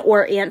wooden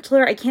or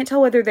antler. I can't tell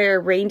whether they're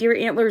reindeer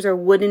antlers or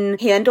wooden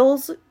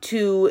handles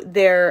to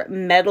their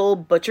metal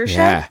butcher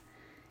shed.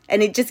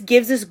 And it just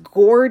gives this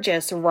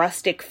gorgeous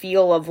rustic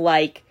feel of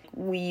like,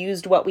 we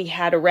used what we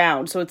had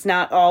around. So it's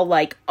not all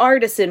like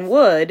artisan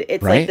wood.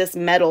 It's like this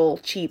metal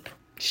cheap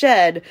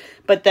shed,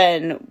 but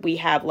then we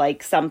have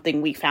like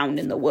something we found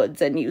in the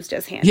woods and used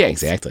as handles. Yeah,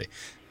 exactly.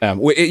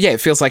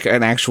 It feels like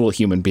an actual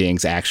human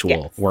being's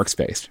actual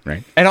workspace,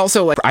 right? And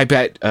also, like, I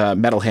bet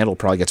metal handle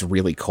probably gets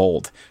really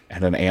cold,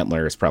 and an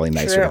antler is probably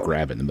nicer to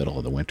grab in the middle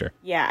of the winter.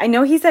 Yeah, I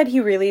know he said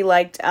he really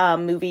liked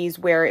movies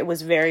where it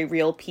was very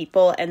real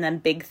people and then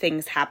big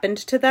things happened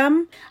to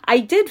them. I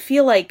did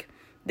feel like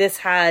this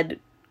had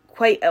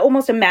quite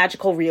almost a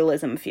magical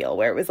realism feel,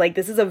 where it was like,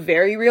 this is a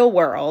very real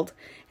world,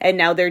 and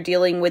now they're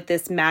dealing with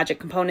this magic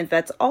component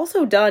that's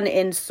also done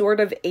in sort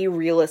of a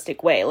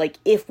realistic way. Like,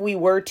 if we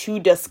were to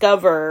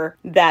discover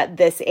that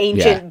this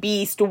ancient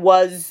beast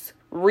was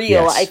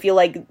real, I feel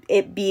like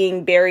it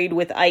being buried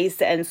with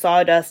ice and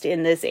sawdust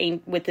in this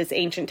with this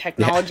ancient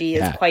technology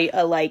is quite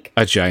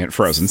a giant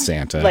frozen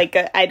Santa.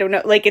 I don't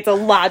know, like, it's a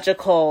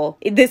logical,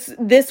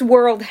 this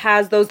world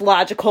has those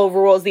logical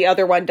rules, the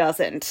other one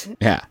doesn't.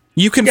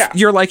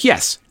 You're like,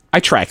 yes, I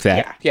track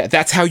that. Yeah,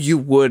 that's how you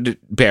would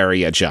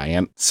bury a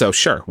giant. So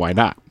sure, why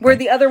not? Where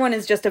the other one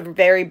is just a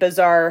very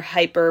bizarre,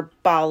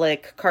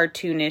 hyperbolic,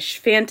 cartoonish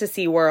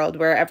fantasy world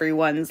where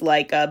everyone's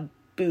like a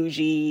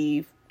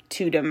bougie,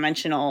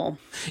 two-dimensional.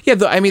 Yeah,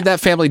 that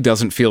family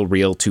doesn't feel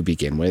real to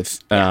begin with.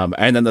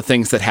 And then the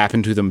things that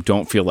happen to them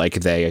don't feel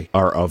like they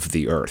are of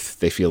the earth.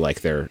 They feel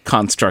like they're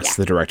constructs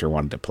the director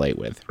wanted to play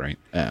with, right?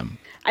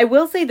 I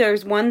will say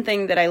there's one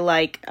thing that I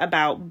like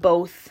about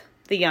both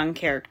the young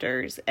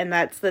characters, and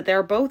that's that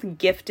they're both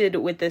gifted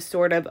with this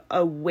sort of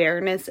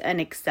awareness and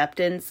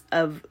acceptance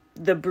of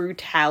the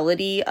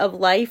brutality of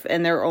life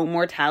and their own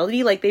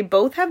mortality. Like, they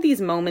both have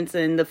these moments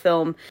in the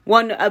film.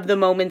 One of the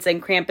moments in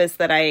Krampus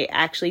that I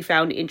actually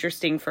found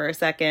interesting for a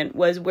second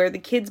was where the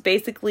kid's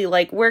basically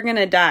like, we're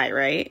gonna die,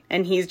 right?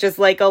 And he's just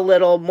like a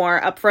little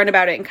more upfront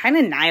about it and kind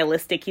of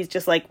nihilistic. He's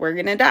just like, we're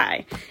gonna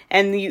die.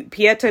 And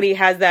Pietari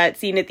has that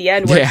scene at the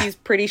end where he's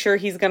pretty sure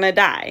he's gonna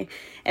die.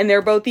 And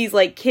they're both these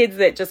like kids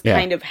that just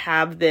kind of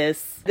have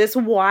this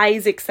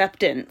wise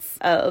acceptance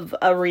of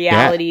a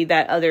reality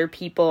that other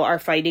people are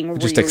fighting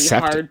really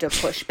hard to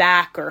push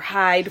back or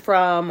hide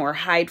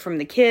from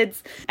the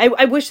kids.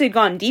 I wish they'd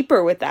gone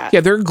deeper with that.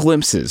 Yeah, there are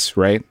glimpses,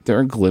 right? There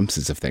are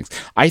glimpses of things.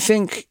 I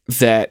think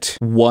that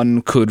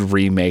one could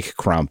remake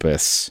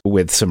Krampus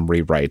with some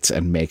rewrites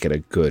and make it a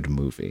good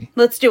movie.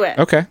 Let's do it.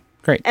 Okay.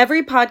 Great.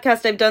 Every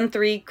podcast, I've done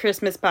 3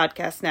 Christmas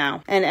podcasts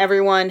now, and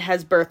everyone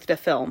has birthed a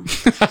film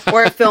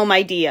or a film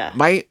idea.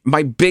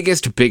 My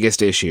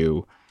biggest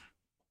issue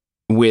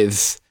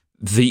with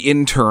the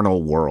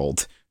internal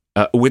world,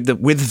 with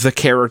the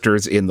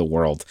characters in the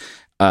world,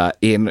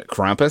 in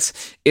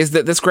Krampus, is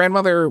that this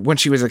grandmother, when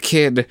she was a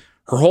kid,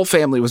 her whole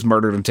family was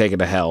murdered and taken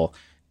to hell,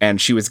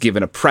 and she was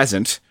given a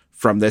present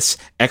from this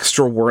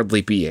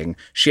extra-worldly being.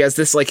 She has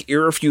this like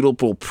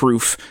irrefutable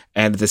proof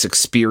and this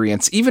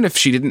experience, even if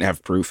she didn't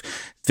have proof,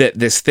 that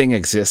this thing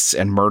exists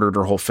and murdered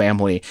her whole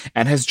family,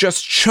 and has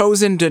just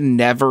chosen to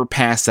never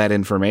pass that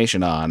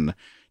information on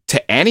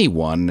to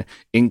anyone,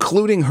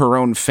 including her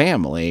own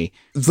family.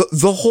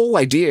 The whole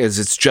idea is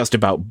it's just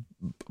about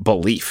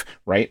belief,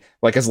 right?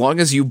 Like, as long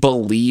as you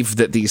believe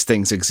that these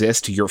things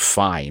exist, you're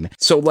fine.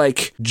 So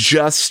like,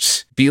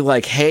 just be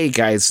like, hey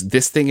guys,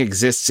 this thing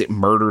exists, it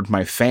murdered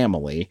my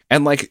family.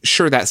 And like,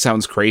 sure, that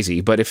sounds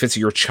crazy, but if it's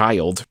your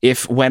child,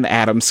 if when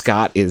Adam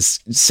Scott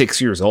is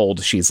 6 years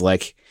old, she's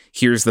like,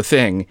 here's the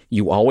thing,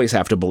 you always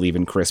have to believe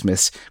in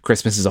Christmas.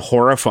 Christmas is a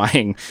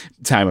horrifying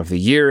time of the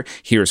year.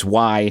 Here's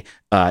why.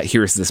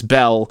 Here's this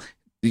bell.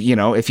 You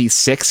know, if he's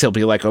 6, he'll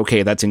be like,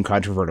 okay, that's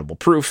incontrovertible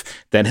proof.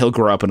 Then he'll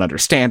grow up and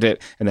understand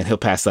it, and then he'll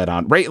pass that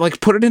on, right?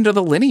 Like, put it into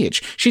the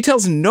lineage. She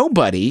tells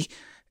nobody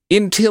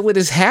until it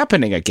is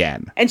happening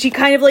again. And she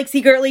kind of like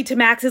secretly to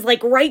Max is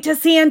like, write to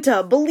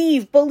Santa,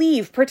 believe,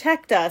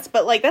 protect us.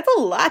 But like, that's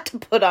a lot to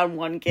put on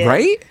one kid.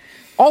 Right?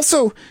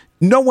 Also,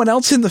 no one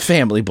else in the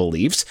family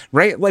believes,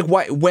 right? Like,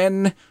 why,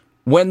 when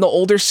the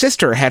older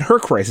sister had her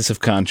crisis of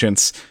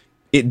conscience,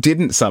 it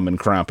didn't summon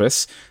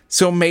Krampus.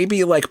 So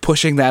maybe like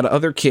pushing that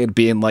other kid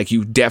being like,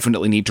 you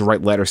definitely need to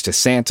write letters to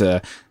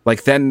Santa.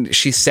 Like, then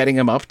she's setting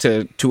him up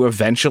to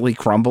eventually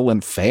crumble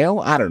and fail.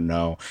 I don't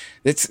know.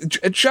 It's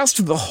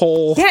just the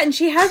whole. Yeah. And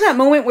she has that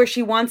moment where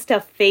she wants to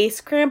face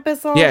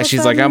Krampus all Yeah.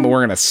 She's like, we're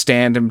going to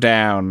stand him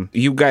down.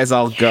 You guys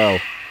all go.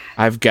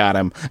 I've got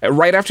him.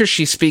 Right after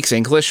she speaks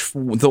English,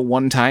 the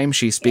one time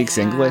she speaks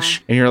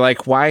English, and you're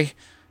like, why?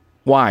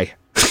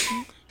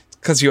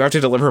 Because you have to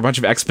deliver a bunch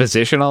of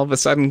exposition all of a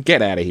sudden?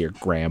 Get out of here,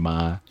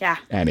 Grandma. Yeah.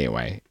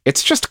 Anyway,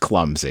 it's just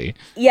clumsy.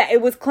 Yeah,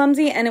 it was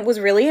clumsy, and it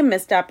was really a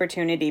missed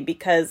opportunity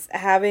because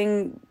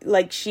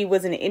she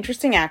was an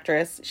interesting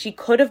actress. She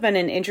could have been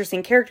an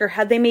interesting character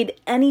had they made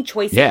any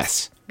choices.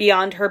 Yes.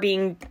 Beyond her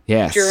being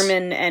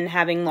German and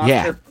having lost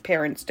her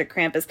parents to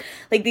Krampus.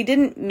 Like, they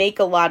didn't make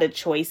a lot of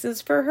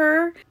choices for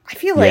her. I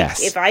feel like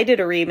if I did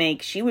a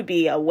remake, she would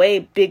be a way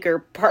bigger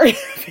part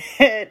of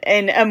it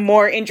in a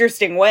more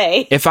interesting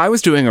way. If I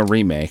was doing a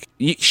remake,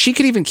 she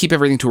could even keep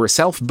everything to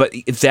herself, but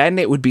then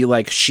it would be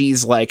like,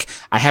 she's like,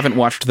 I haven't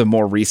watched the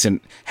more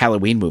recent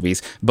Halloween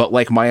movies, but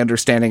like my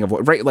understanding of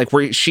what, right, like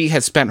where she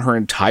has spent her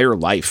entire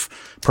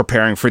life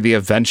preparing for the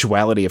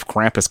eventuality of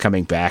Krampus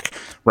coming back,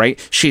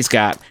 right? She's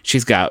got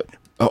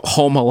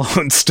Home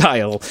Alone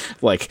style,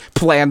 like,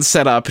 plans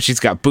set up. She's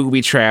got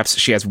booby traps.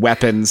 She has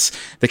weapons.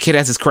 The kid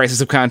has his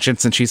crisis of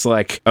conscience, and she's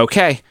like,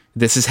 okay,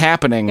 this is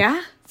happening.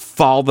 Yeah.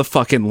 fall the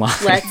fucking line.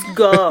 Let's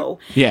go.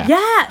 Yeah.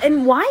 Yeah,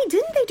 and why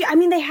didn't they do... I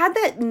mean, they had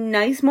that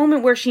nice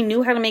moment where she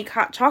knew how to make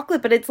hot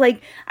chocolate, but it's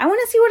like, I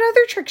want to see what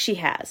other tricks she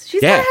has.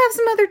 She's got to have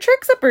some other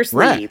tricks up her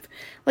sleeve. Right.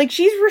 Like,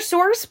 she's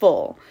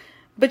resourceful,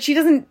 but she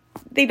doesn't...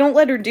 They don't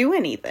let her do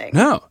anything.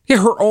 No. Yeah,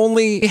 her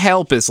only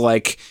help is,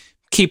 like,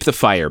 keep the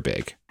fire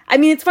big. I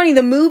mean, it's funny.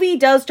 The movie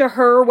does to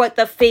her what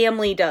the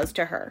family does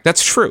to her.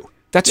 That's true.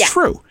 That's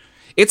true.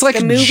 It's like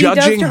the movie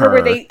judging does to her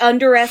where they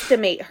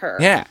underestimate her.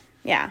 Yeah.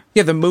 Yeah.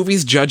 Yeah, the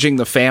movie's judging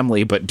the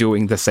family, but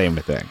doing the same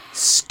thing.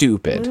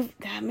 Stupid.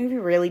 That movie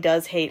really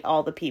does hate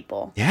all the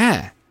people.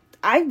 Yeah.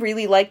 I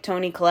really like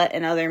Toni Collette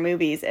in other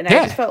movies, and I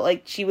just felt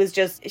like she was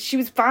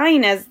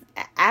fine as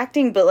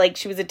acting, but like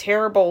she was a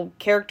terrible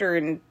character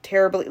and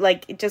terribly,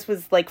 like it just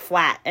was like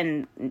flat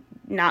and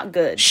not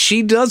good.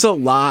 She does a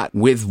lot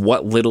with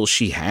what little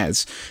she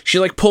has. She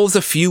like pulls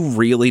a few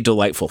really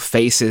delightful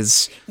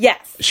faces.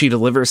 Yes. She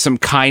delivers some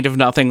kind of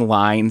nothing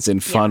lines in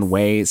fun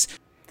ways.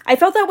 I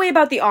felt that way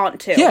about the aunt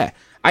too. Yeah.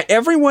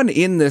 Everyone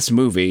in this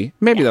movie,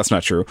 maybe that's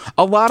not true.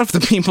 A lot of the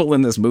people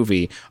in this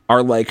movie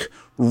are like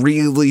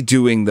really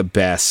doing the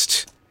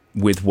best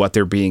with what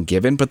they're being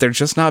given, but they're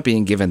just not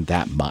being given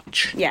that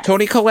much. Yes.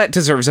 Toni Collette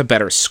deserves a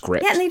better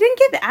script. Yeah, and they didn't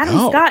give Adam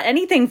Scott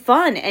anything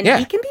fun, and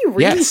he can be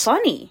really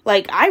funny.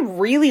 Like, I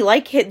really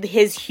like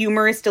his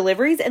humorous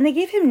deliveries, and they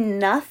gave him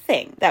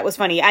nothing that was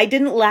funny. I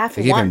didn't laugh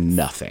They gave once. him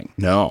nothing.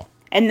 No.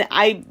 And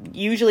I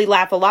usually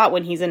laugh a lot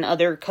when he's in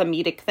other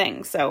comedic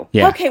things, so...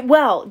 Yeah. Okay,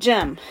 well,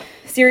 Jim,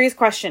 serious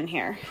question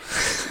here.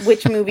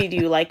 Which movie do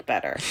you like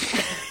better?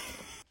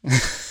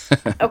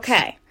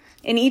 Okay.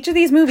 In each of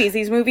these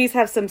movies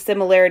have some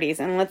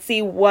similarities, and let's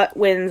see what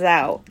wins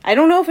out. I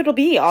don't know if it'll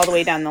be all the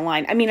way down the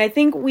line. I mean, I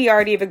think we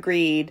already have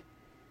agreed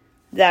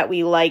that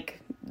we like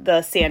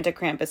the Santa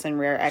Krampus and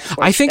Rare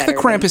Exports. I think the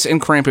Krampus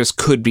and Krampus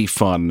could be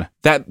fun.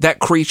 That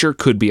creature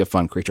could be a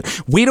fun creature.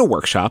 Weta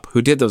Workshop,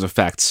 who did those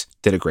effects,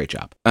 did a great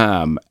job.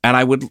 And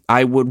I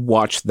would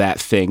watch that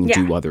thing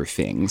do other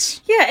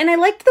things. Yeah, and I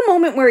liked the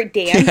moment where it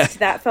danced.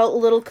 That felt a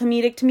little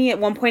comedic to me. At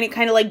one point, it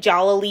kind of like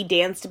jollily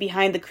danced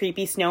behind the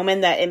creepy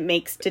snowman that it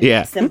makes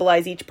to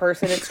symbolize each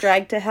person it's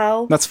dragged to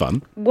hell. That's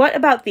fun. What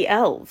about the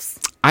elves?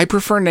 I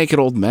prefer naked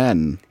old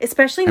men.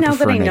 Especially now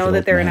that I know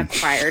that they're in a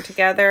choir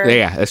together.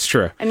 Yeah, that's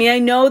true. I mean, I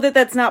know that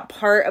that's not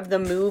part of the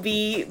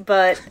movie,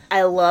 but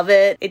I love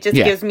it. It just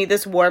gives me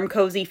this warm,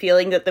 cozy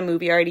feeling that the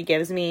movie already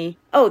gives me.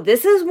 Oh,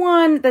 this is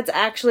one that's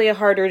actually a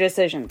harder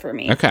decision for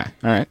me. Okay,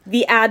 all right.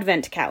 The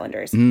Advent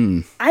calendars.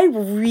 I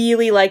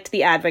really liked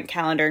the Advent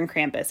calendar in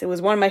Krampus. It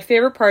was one of my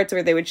favorite parts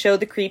where they would show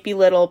the creepy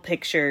little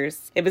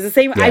pictures. It was the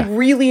same. I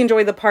really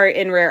enjoyed the part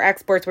in Rare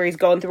Exports where he's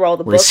going through all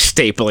the books. He's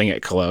stapling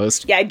it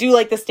closed. Yeah, I do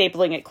like the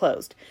stapling it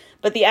closed.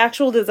 But the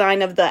actual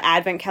design of the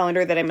Advent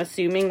calendar that I'm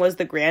assuming was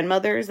the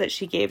grandmother's that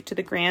she gave to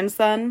the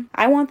grandson,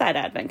 I want that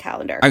Advent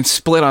calendar. I'm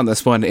split on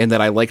this one in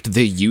that I liked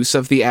the use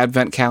of the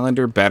Advent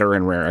calendar better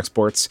in Rare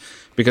Exports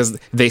because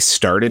they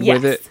started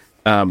with it.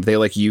 They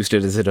like used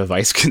it as a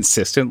device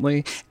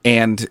consistently,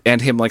 and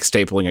him like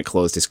stapling it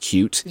closed is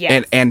cute.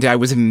 Yes. And I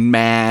was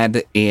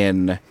mad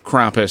in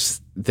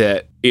Krampus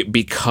that it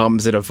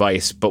becomes a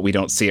device, but we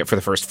don't see it for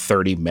the first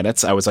 30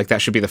 minutes. I was like,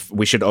 that should be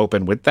we should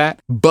open with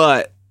that.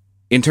 But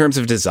in terms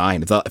of design,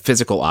 the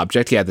physical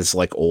object, this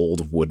like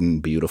old wooden,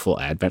 beautiful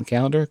Advent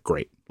calendar.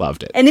 Great.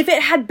 Loved it. And if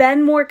it had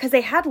been more, because they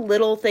had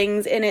little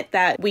things in it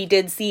that we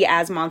did see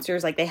as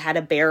monsters, like they had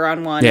a bear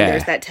on one, and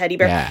there's that teddy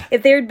bear. Yeah.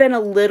 If there had been a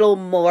little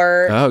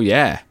more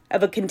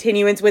of a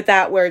continuance with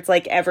that, where it's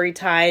like every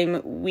time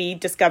we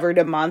discovered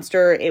a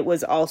monster, it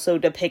was also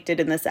depicted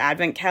in this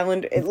Advent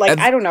calendar.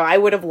 I don't know, I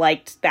would have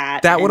liked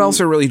that. That would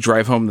also really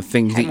drive home the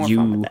thing that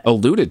you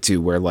alluded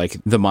to, where like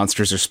the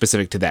monsters are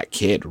specific to that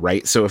kid,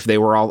 right? So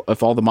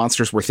if all the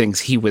monsters were things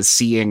he was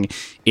seeing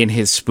in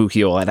his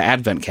spooky old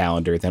Advent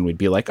calendar, then we'd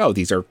be like, oh,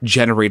 these are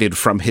generated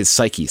from his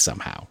psyche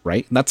somehow,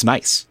 right? And that's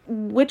nice.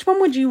 Which one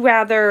would you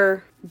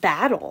rather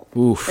battle?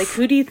 Oof. Like,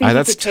 who do you think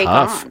you could take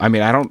on? I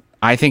mean,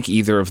 I think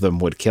either of them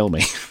would kill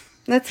me.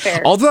 That's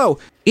fair. Although,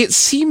 it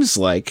seems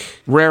like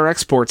Rare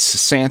Exports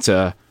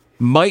Santa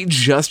might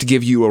just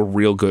give you a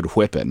real good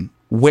whipping,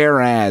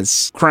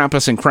 whereas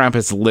Krampus and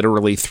Krampus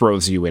literally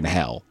throws you in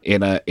hell,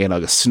 in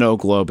a snow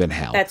globe in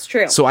hell. That's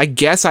true. So I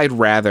guess I'd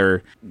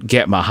rather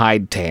get my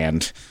hide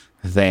tanned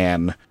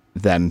than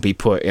be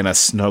put in a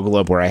snow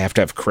globe where I have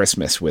to have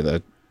Christmas with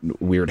a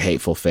weird,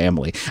 hateful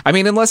family. I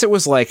mean, unless it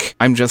was like,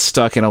 I'm just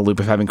stuck in a loop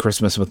of having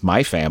Christmas with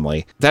my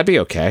family, that'd be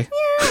okay.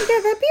 Yeah,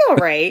 that'd be all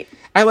right.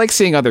 I like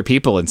seeing other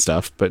people and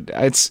stuff, but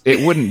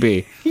it wouldn't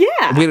be.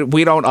 Yeah.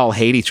 We don't all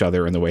hate each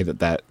other in the way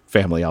that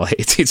family all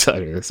hates each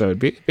other, so it'd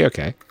be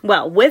okay.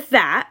 Well, with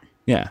that,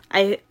 yeah.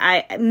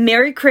 I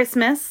Merry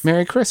Christmas.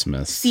 Merry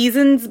Christmas.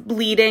 Seasons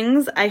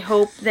bleedings. I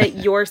hope that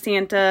your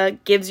Santa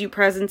gives you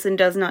presents and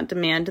does not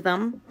demand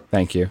them.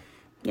 Thank you.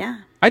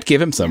 Yeah. I'd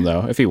give him some,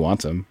 though, if he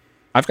wants them.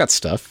 I've got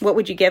stuff. What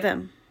would you give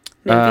him?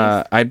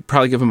 I'd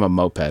probably give him a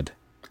moped.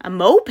 A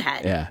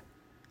moped? Yeah.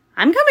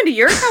 I'm coming to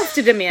your house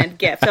to demand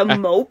gifts. A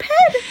moped?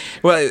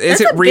 Well,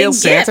 is it real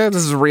Santa?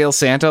 This is real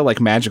Santa, like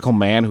magical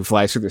man who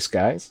flies through the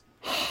skies?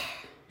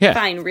 Yeah.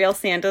 Fine, real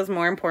Santa's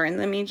more important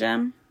than me,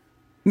 Jim.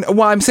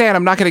 Well, I'm saying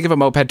I'm not going to give a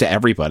moped to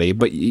everybody,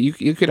 but you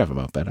could have a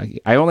moped.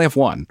 I only have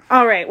one.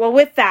 All right. Well,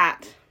 with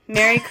that,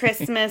 Merry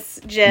Christmas,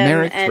 Jim,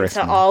 Merry and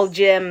Christmas. to all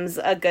Jims,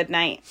 a good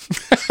night.